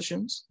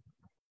decisions?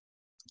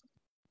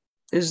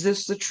 Is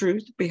this the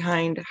truth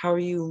behind how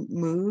you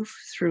move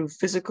through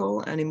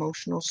physical and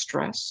emotional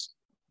stress?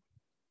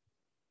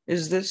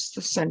 Is this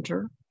the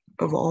center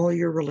of all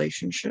your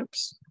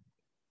relationships?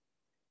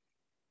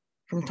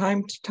 From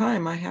time to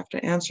time, I have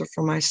to answer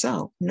for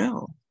myself,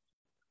 no.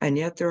 And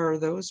yet there are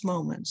those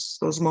moments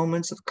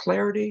of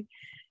clarity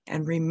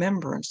and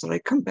remembrance that I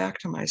come back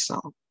to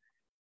myself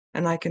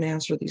and I can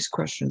answer these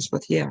questions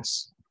with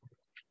yes,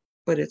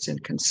 but it's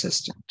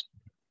inconsistent.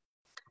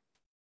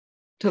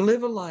 To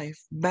live a life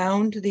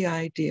bound to the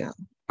idea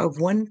of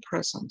one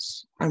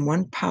presence and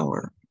one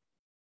power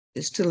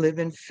is to live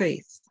in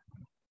faith.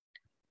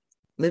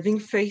 Living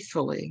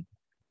faithfully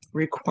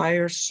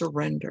requires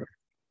surrender.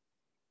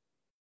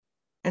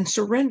 And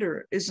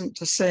surrender isn't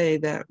to say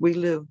that we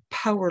live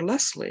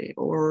powerlessly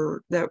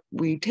or that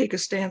we take a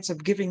stance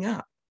of giving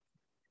up.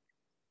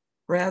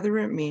 Rather,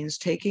 it means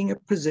taking a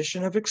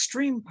position of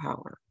extreme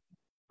power,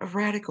 of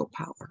radical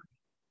power.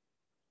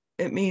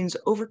 It means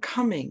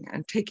overcoming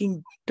and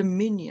taking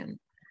dominion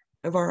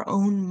of our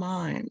own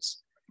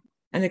minds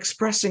and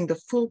expressing the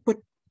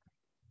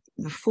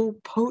full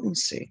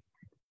potency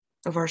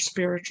of our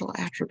spiritual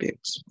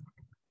attributes.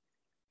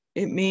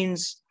 It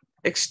means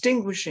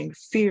extinguishing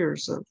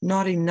fears of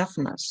not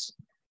enoughness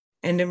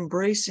and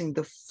embracing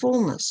the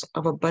fullness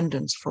of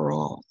abundance for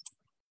all.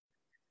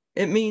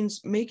 It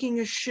means making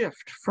a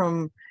shift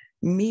from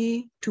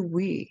me to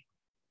we.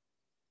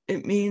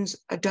 It means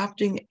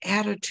adopting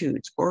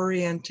attitudes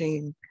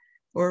oriented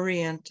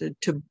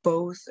to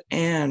both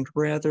and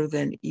rather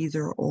than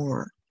either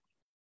or.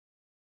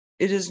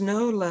 It is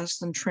no less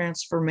than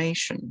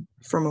transformation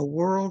from a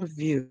world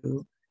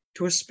view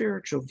to a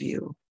spiritual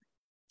view.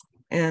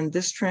 And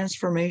this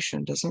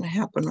transformation doesn't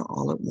happen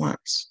all at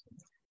once.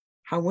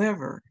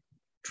 However,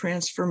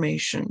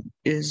 transformation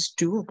is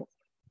doable.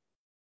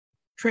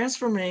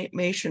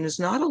 Transformation is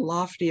not a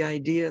lofty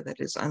idea that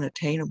is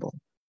unattainable.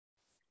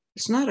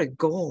 It's not a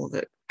goal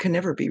that can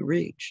never be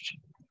reached.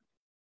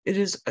 It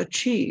is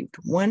achieved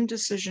one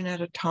decision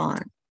at a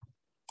time,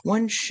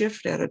 one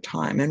shift at a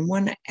time, and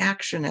one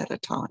action at a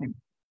time.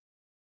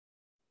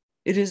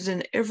 It is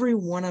in every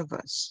one of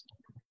us,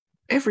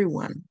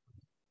 everyone,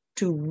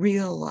 to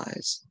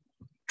realize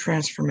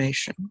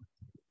transformation.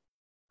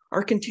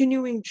 Our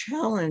continuing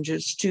challenge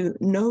is to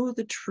know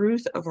the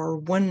truth of our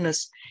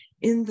oneness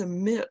in the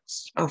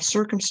midst of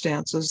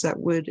circumstances that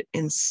would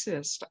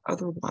insist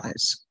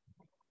otherwise.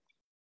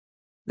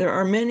 There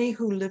are many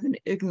who live in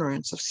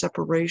ignorance of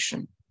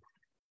separation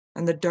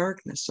and the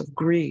darkness of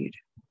greed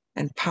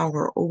and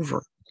power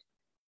over,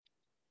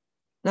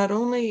 not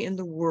only in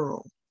the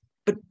world,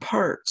 but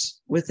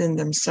parts within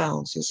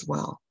themselves as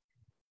well.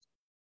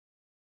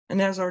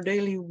 And as our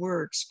daily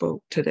word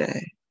spoke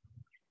today,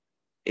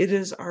 it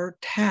is our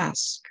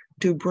task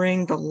to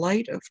bring the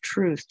light of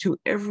truth to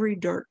every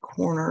dark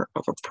corner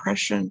of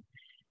oppression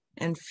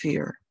and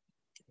fear.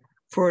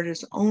 For it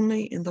is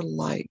only in the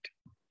light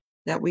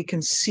that we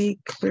can see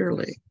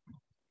clearly,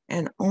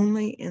 and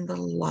only in the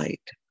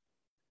light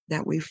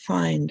that we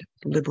find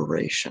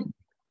liberation.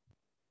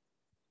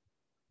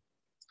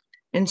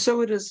 And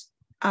so it is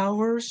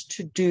ours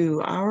to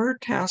do, our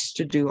task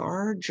to do,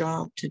 our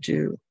job to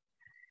do,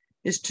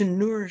 is to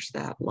nourish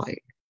that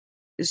light,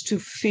 is to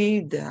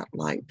feed that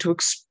light, to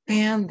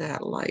expand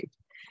that light,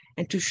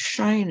 and to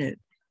shine it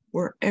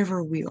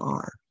wherever we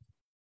are.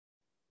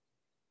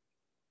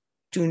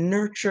 To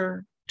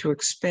nurture, to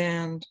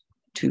expand,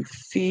 to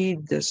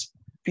feed this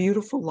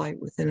beautiful light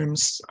within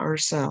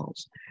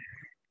ourselves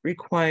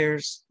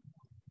requires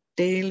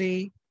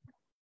daily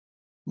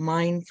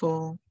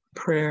mindful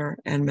prayer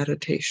and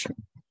meditation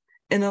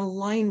in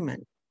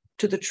alignment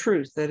to the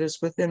truth that is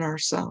within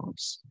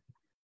ourselves.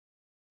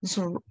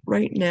 So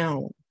right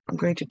now, I'm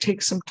going to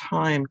take some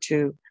time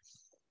to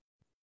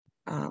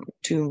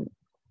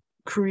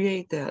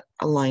create that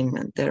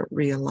alignment, that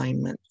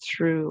realignment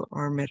through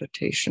our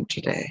meditation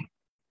today.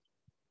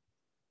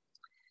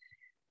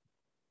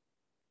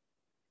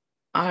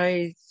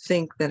 I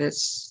think that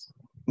it's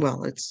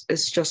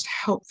just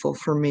helpful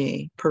for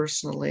me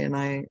personally, and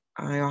I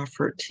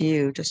offer it to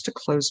you just to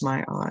close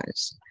my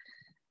eyes.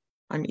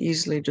 I'm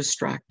easily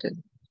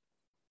distracted,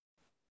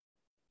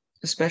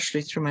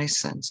 especially through my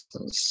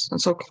senses. And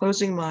so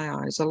closing my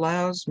eyes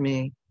allows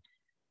me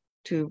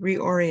to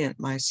reorient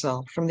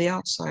myself from the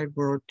outside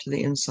world to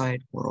the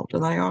inside world.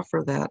 And I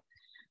offer that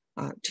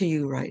to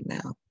you right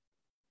now.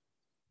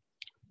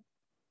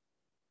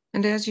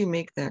 And as you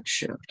make that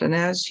shift, and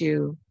as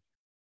you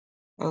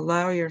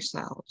allow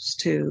yourselves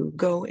to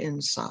go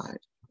inside,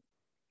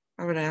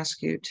 I would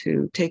ask you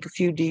to take a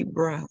few deep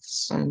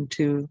breaths and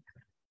to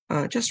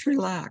just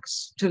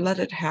relax, to let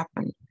it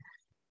happen.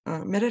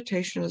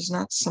 Meditation is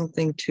not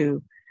something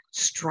to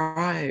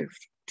strive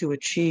to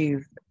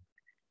achieve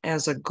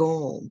as a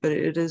goal, but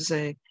it is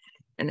an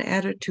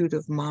attitude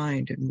of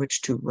mind in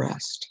which to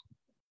rest.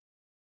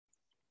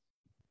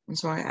 And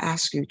so I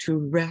ask you to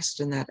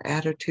rest in that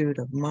attitude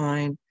of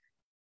mind,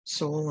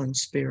 soul, and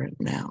spirit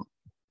now.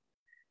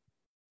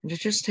 And to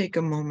just take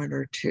a moment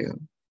or two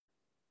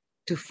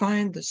to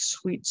find the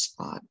sweet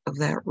spot of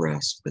that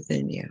rest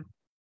within you.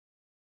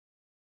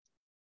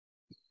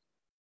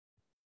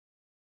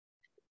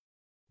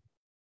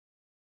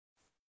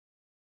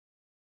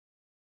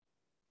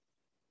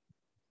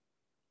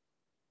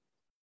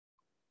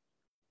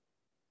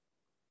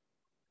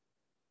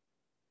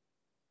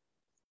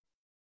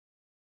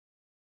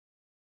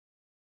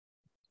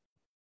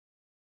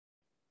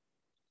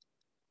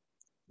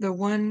 The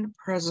one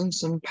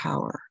presence and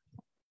power,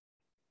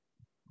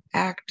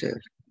 active,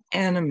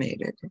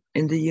 animated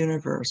in the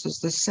universe, is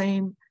the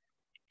same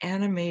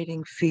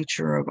animating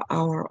feature of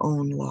our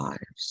own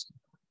lives.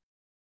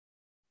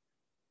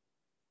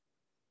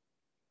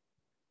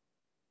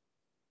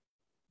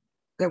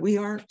 That we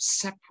aren't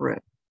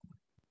separate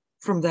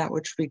from that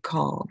which we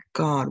call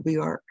God. We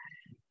are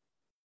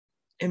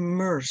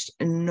immersed,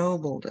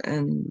 ennobled,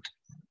 and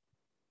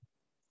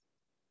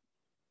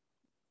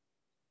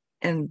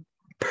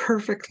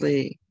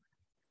perfectly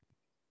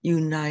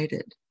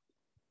united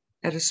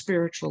at a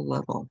spiritual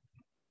level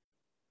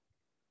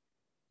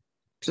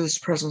to this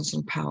presence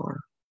and power.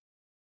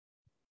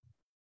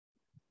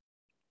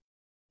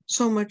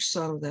 So much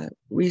so that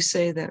we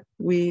say that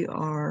we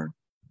are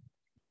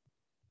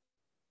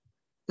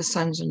the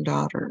sons and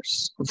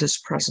daughters of this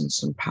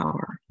presence and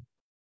power,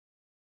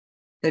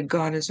 that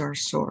God is our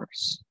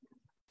source,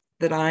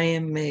 that I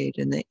am made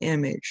in the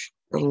image,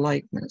 the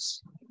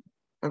likeness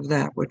of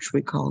that which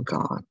we call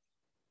God.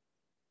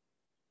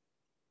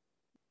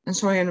 And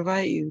so I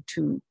invite you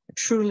to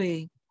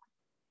truly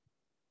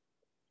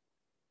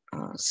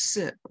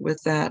sit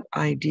with that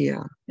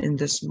idea in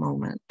this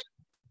moment,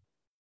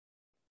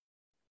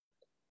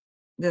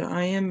 that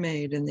I am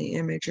made in the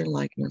image and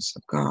likeness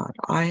of God.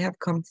 I have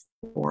come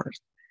forth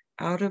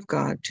out of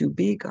God to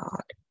be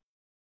God,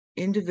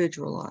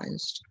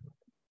 individualized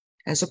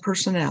as a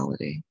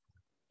personality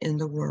in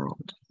the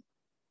world.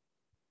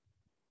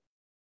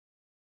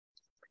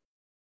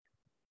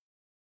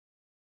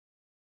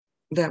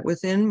 That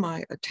within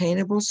my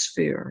attainable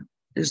sphere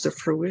is the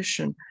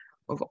fruition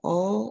of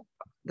all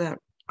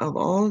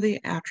the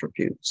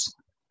attributes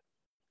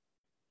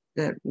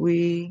that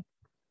we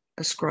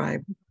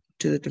ascribe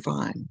to the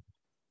divine.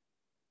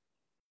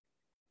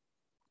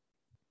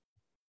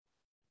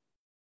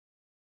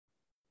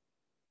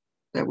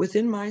 That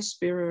within my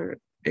spirit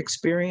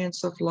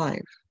experience of life,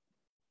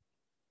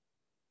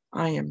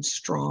 I am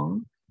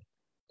strong,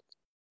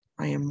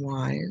 I am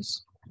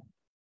wise,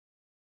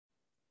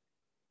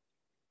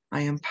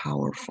 I am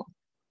powerful,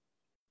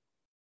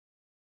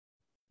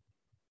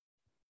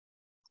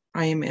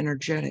 I am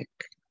energetic,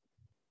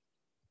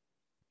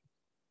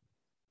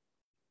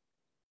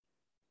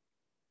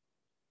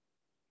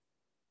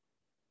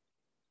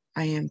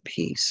 I am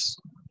peace,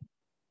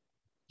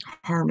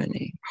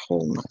 harmony,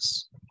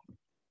 wholeness.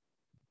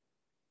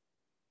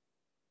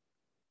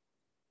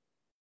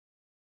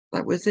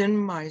 That within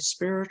my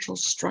spiritual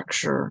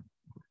structure,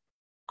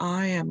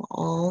 I am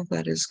all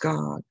that is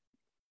God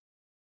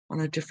on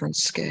a different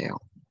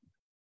scale.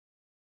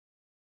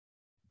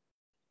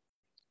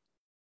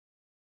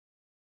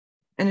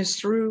 And it's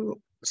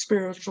through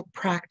spiritual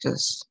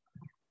practice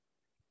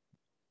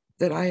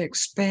that I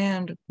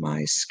expand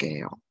my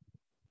scale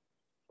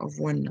of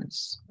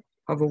oneness,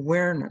 of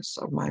awareness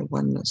of my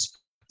oneness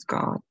with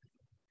God,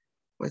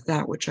 with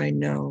that which I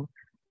know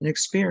and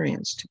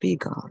experience to be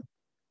God.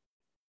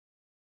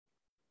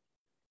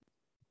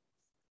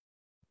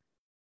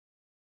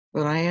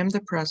 But I am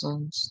the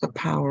presence, the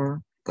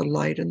power, the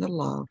light, and the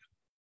love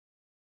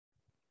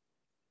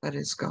that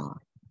is God.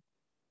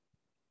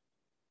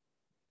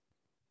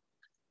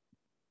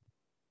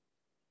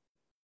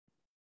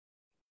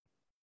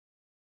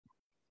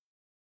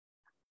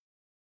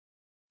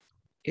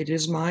 It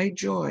is my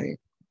joy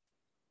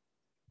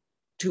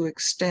to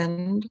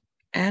extend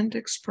and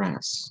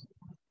express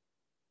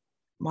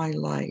my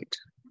light,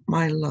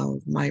 my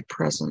love, my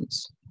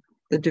presence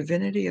the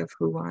divinity of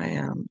who I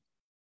am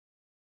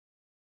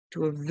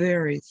to a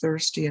very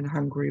thirsty and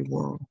hungry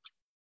world.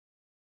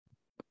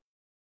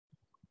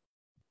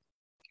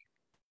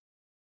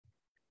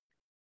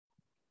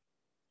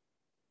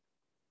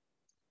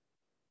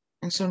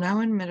 And so now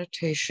in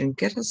meditation,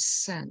 get a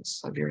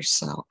sense of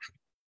yourself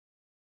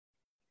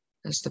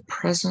as the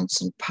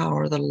presence and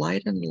power, the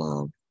light and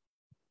love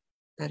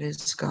that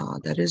is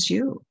God, that is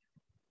you.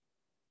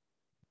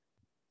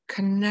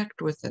 Connect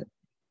with it.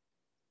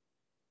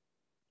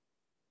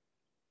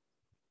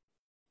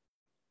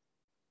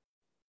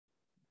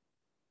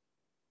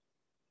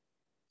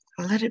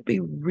 Let it be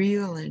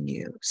real in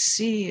you.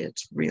 See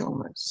its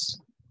realness.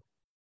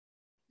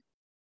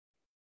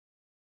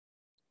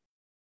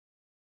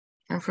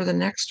 And for the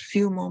next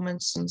few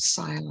moments in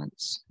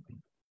silence,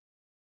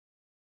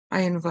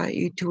 I invite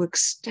you to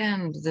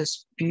extend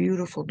this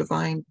beautiful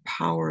divine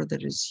power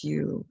that is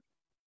you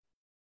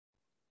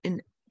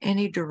in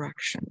any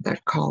direction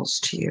that calls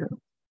to you,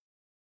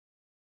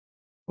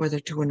 whether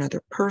to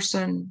another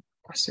person,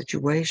 a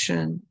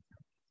situation,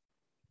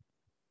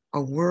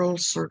 a world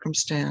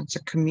circumstance,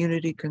 a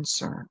community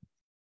concern,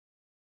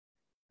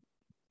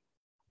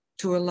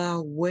 to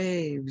allow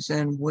waves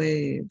and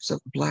waves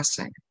of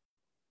blessing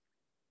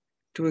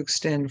to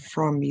extend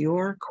from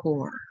your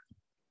core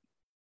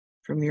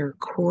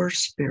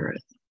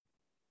spirit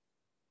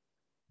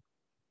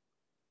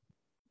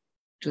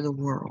to the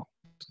world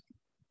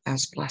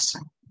as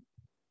blessing.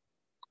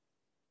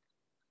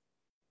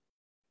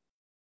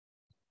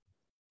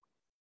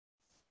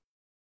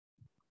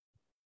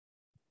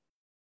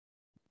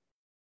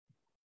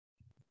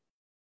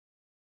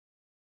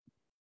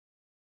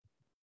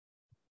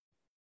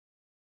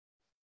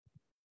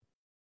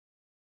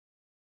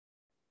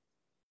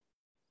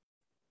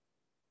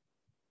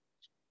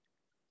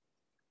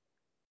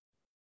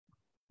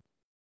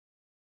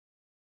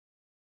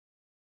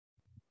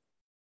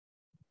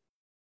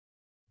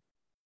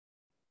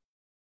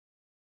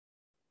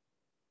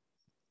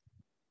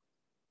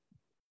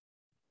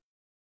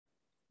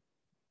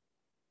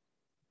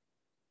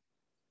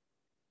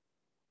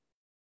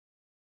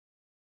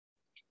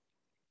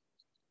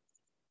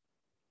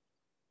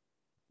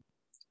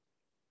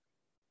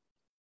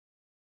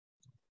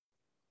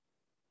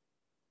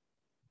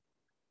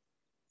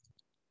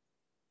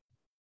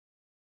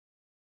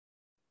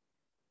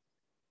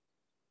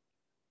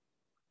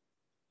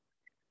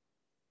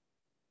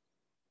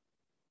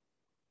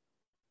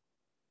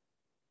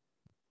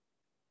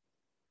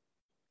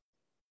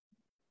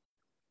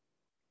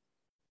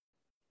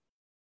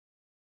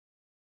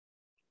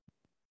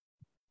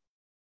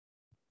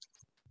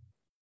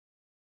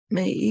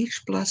 May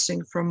each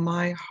blessing from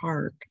my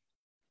heart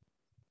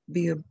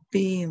be a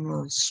beam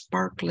of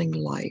sparkling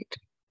light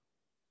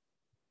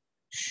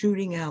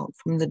shooting out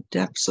from the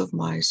depths of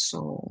my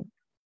soul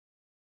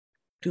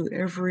to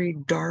every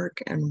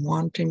dark and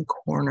wanting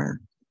corner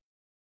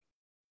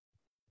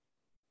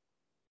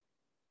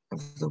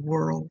of the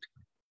world,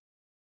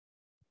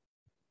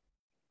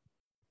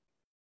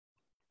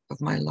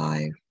 of my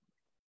life,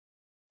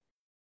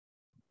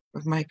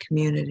 of my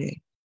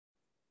community,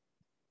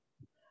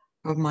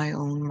 of my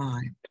own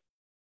mind.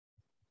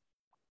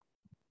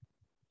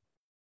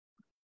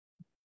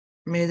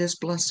 May this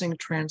blessing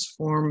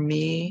transform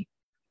me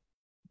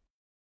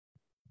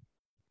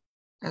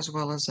as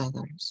well as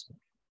others.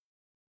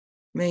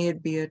 May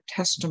it be a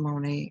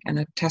testimony and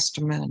a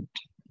testament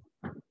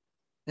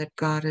that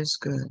God is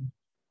good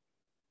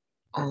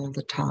all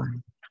the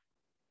time.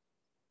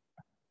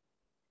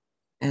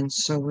 And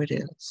so it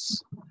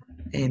is.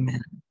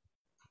 Amen.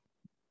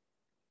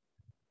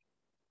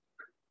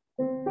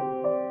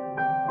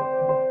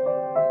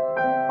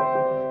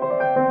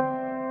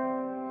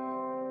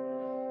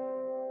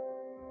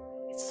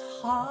 It's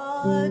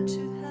hard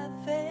to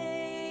have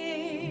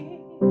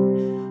faith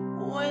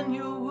when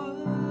your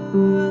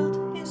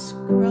world is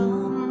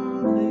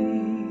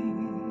crumbling.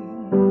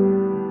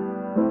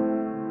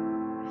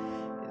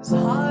 It's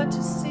hard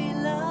to see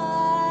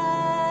light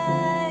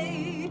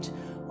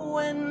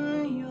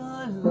when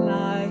you're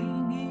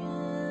lying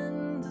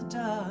in the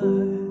dark.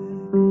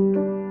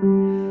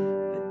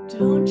 But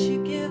don't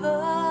you give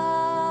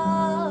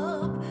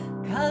up,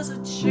 'cause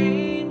a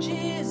change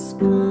is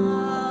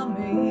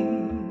coming.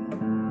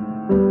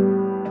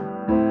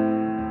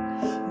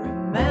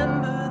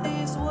 Remember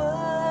these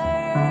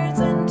words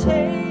and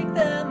take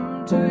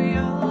them to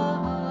your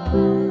heart.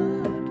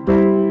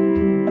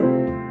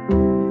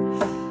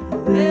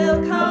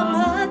 There'll come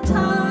a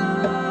time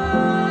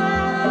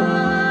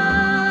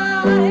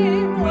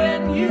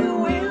when you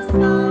will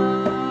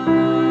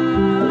find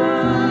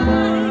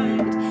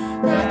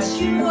that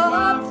you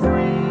are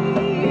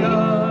free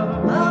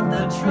of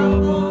the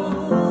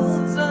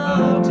troubles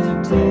of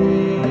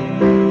today.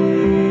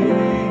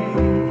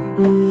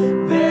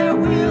 There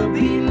will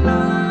be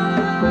light,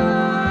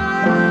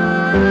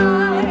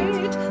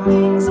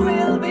 things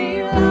will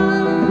be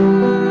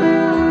light.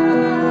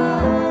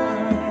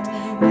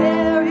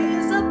 There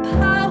is a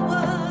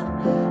power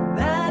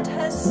that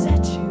has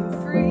set you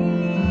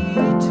free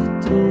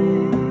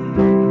today.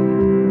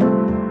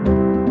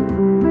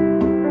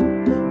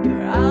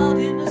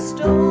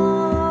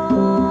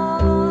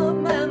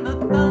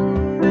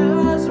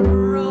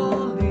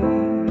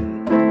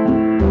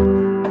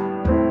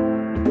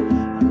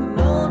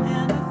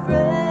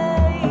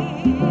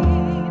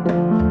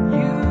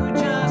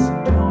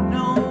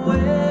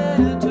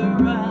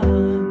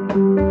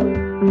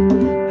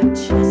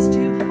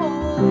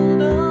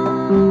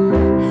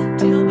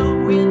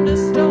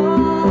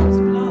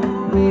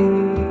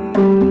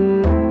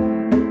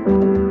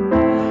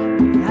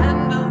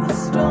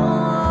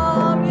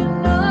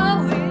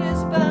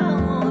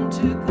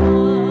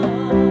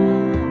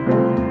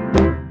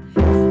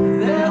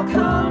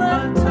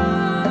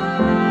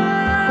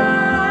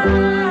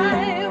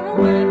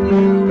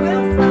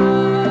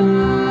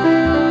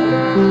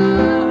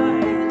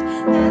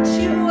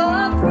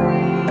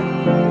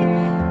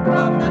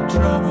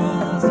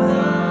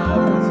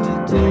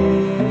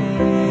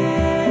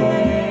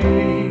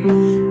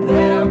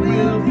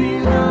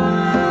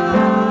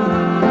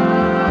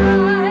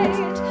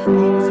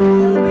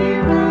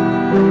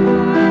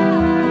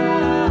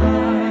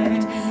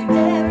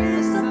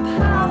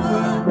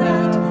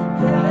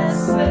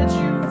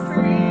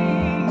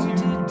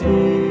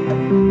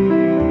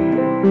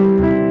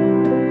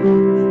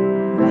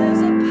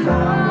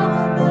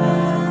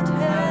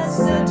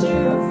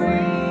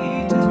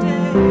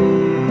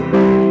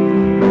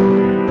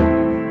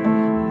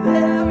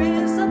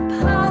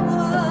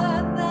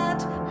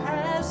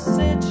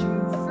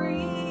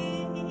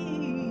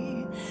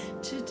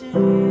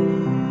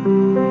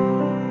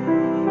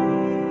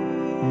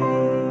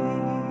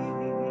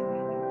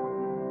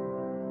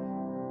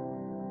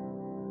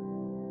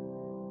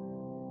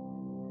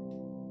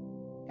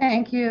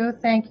 Thank you,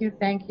 thank you,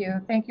 thank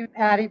you. Thank you,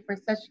 Patty, for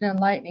such an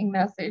enlightening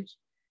message,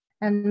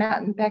 and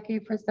Matt and Becky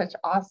for such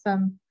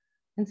awesome,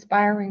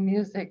 inspiring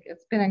music.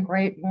 It's been a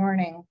great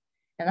morning,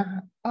 and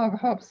I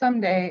hope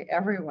someday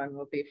everyone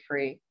will be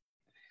free.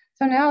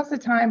 So now is the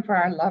time for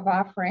our love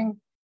offering.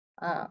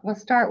 We'll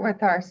start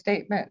with our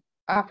statement,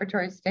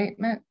 offertory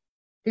statement.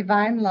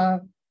 Divine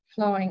love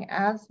flowing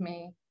as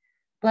me,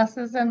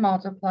 blesses and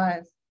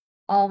multiplies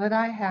all that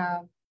I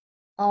have,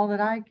 all that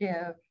I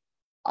give,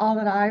 all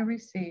that I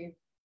receive,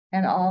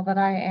 and all that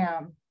I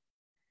am.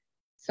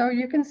 So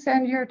you can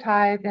send your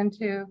tithe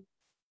into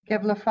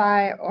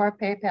Givelify or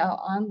PayPal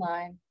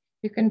online.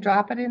 You can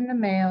drop it in the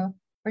mail,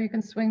 or you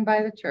can swing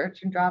by the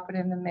church and drop it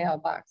in the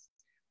mailbox.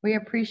 We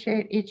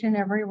appreciate each and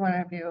every one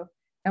of you,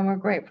 and we're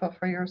grateful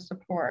for your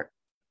support.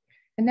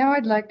 And now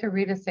I'd like to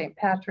read a St.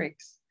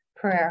 Patrick's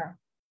prayer.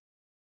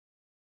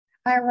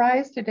 I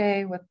arise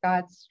today with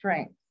God's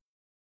strength,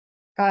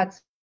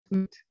 God's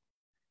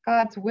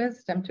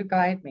wisdom to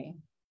guide me,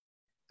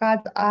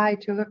 God's eye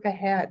to look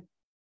ahead,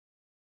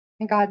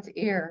 and God's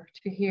ear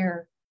to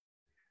hear,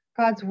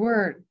 God's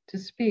word to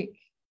speak,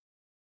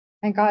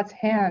 and God's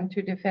hand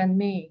to defend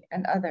me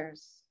and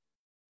others,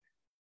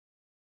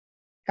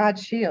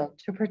 God's shield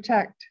to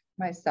protect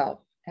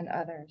myself and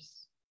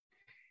others.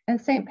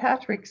 And St.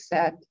 Patrick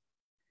said,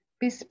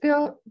 be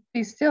still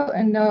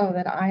and know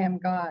that I am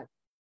God.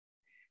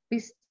 Be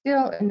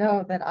still and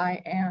know that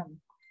I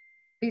am.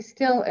 Be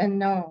still and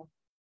know.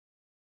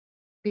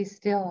 Be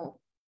still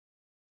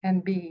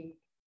and be.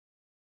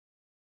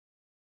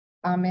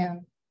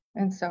 Amen.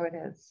 And so it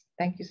is.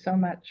 Thank you so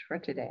much for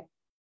today.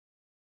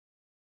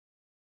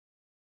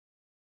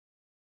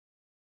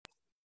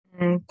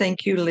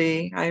 Thank you,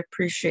 Lee. I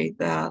appreciate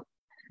that.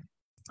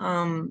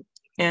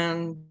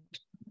 And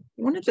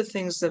one of the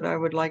things that I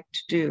would like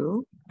to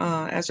do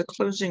as a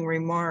closing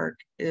remark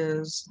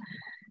is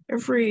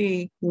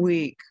every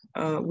week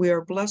we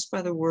are blessed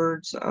by the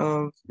words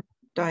of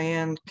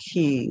Diane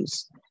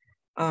Keyes,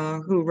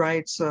 who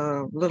writes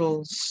a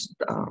little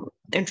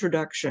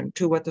introduction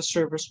to what the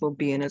service will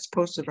be, and it's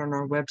posted on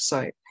our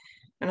website.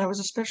 And I was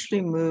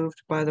especially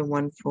moved by the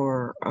one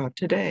for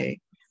today,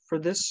 for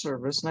this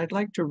service, and I'd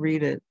like to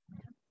read it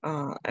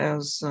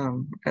as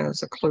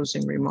a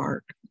closing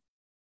remark.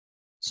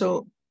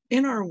 So,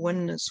 in our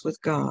oneness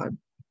with God,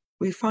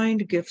 we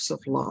find gifts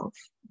of love.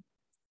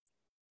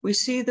 We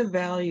see the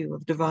value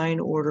of divine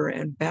order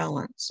and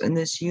balance in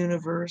this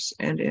universe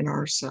and in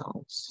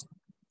ourselves.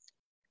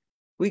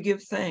 We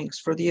give thanks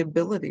for the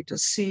ability to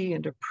see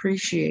and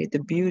appreciate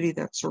the beauty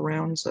that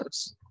surrounds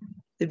us,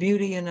 the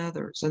beauty in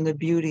others, and the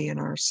beauty in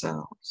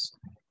ourselves.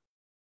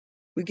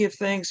 We give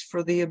thanks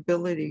for the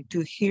ability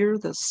to hear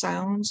the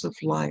sounds of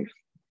life,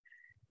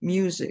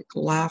 music,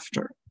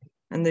 laughter,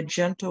 and the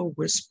gentle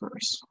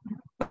whispers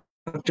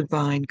of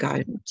divine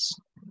guidance,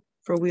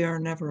 for we are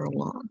never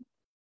alone.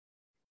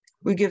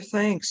 We give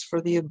thanks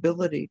for the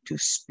ability to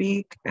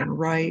speak and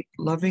write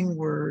loving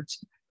words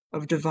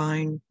of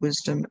divine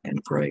wisdom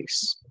and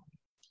grace.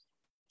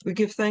 We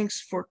give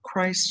thanks for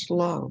Christ's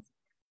love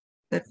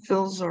that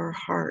fills our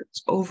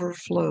hearts,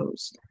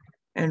 overflows,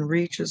 and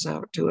reaches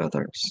out to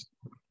others.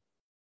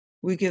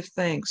 We give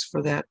thanks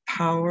for that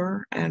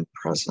power and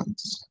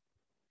presence,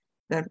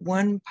 that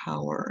one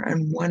power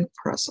and one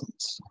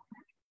presence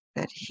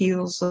that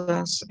heals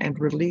us and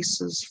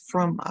releases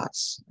from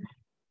us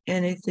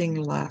anything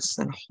less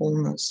than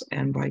wholeness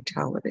and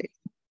vitality.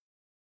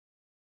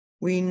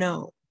 We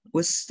know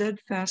with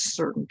steadfast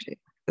certainty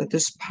that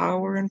this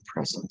power and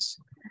presence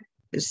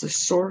is the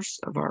source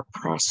of our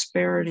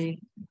prosperity,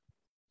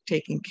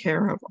 taking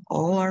care of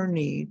all our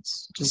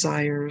needs,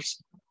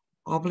 desires,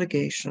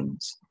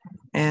 obligations,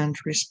 and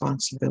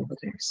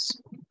responsibilities.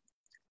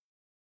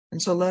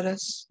 And so let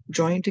us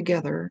join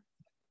together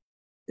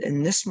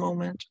in this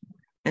moment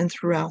and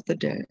throughout the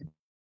day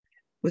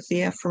with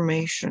the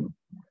affirmation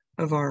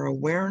of our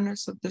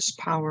awareness of this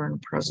power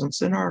and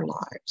presence in our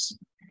lives.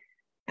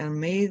 And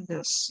may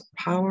this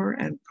power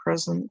and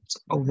presence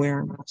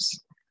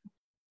awareness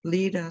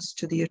lead us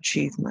to the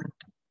achievement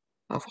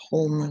of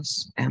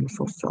wholeness and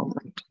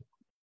fulfillment.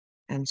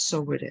 And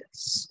so it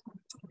is.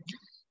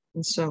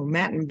 And so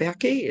Matt and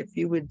Becky, if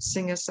you would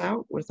sing us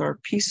out with our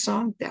peace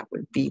song, that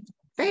would be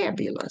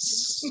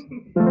fabulous.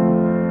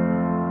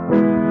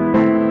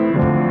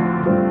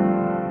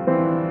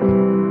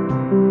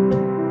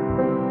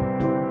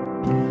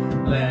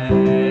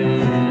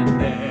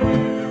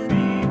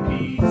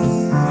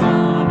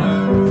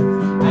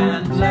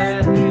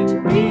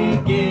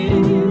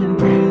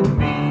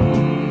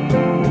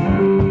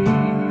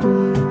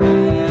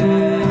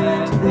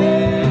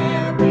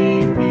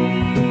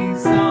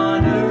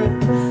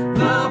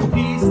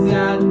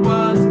 That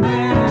was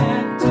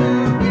meant to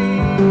be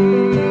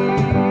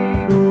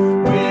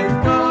with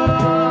God.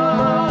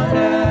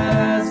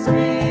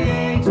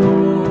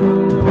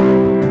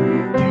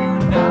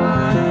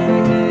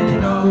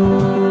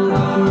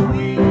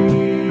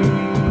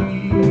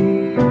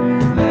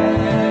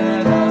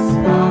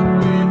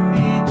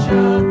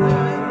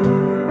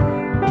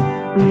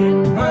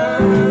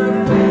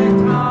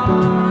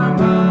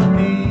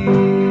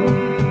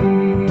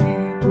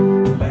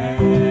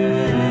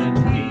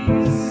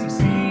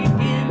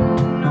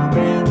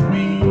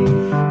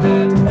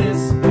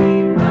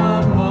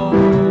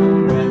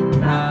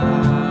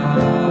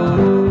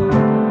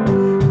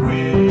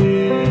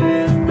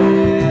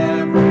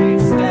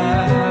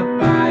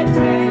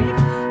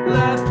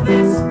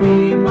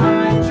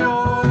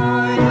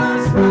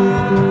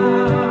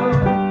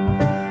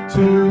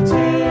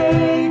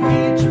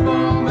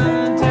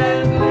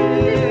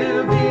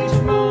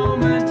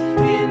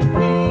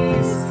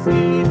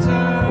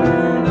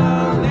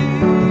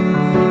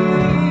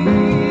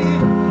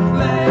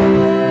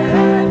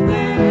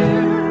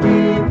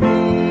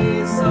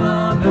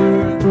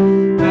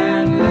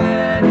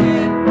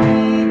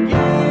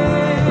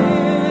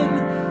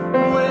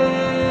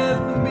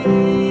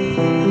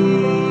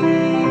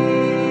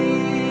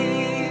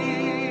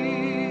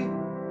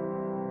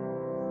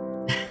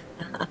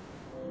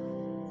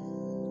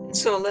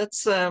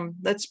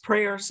 let's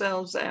pray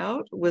ourselves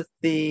out with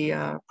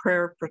the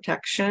prayer of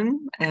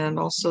protection and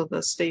also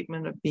the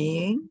statement of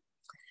being,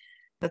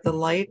 that the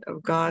light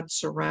of God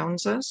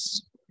surrounds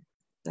us,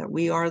 that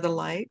we are the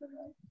light.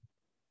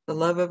 The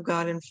love of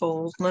God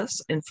enfolds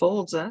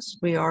us.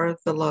 We are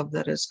the love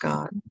that is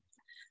God.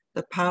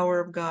 The power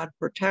of God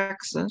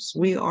protects us.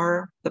 We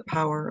are the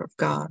power of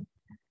God.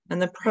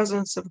 And the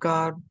presence of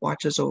God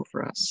watches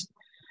over us.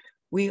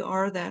 We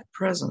are that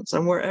presence.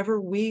 And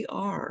wherever we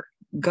are,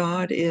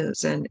 God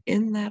is. And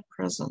in that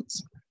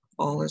presence,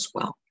 all is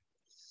well.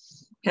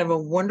 Have a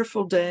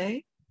wonderful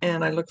day.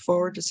 And I look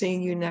forward to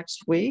seeing you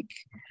next week.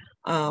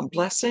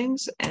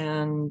 Blessings.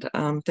 And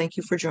thank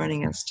you for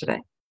joining us today.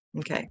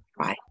 Okay.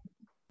 Bye.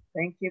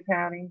 Thank you,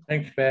 Patty.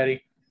 Thanks,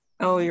 Patty.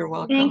 Oh, you're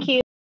welcome. Thank you.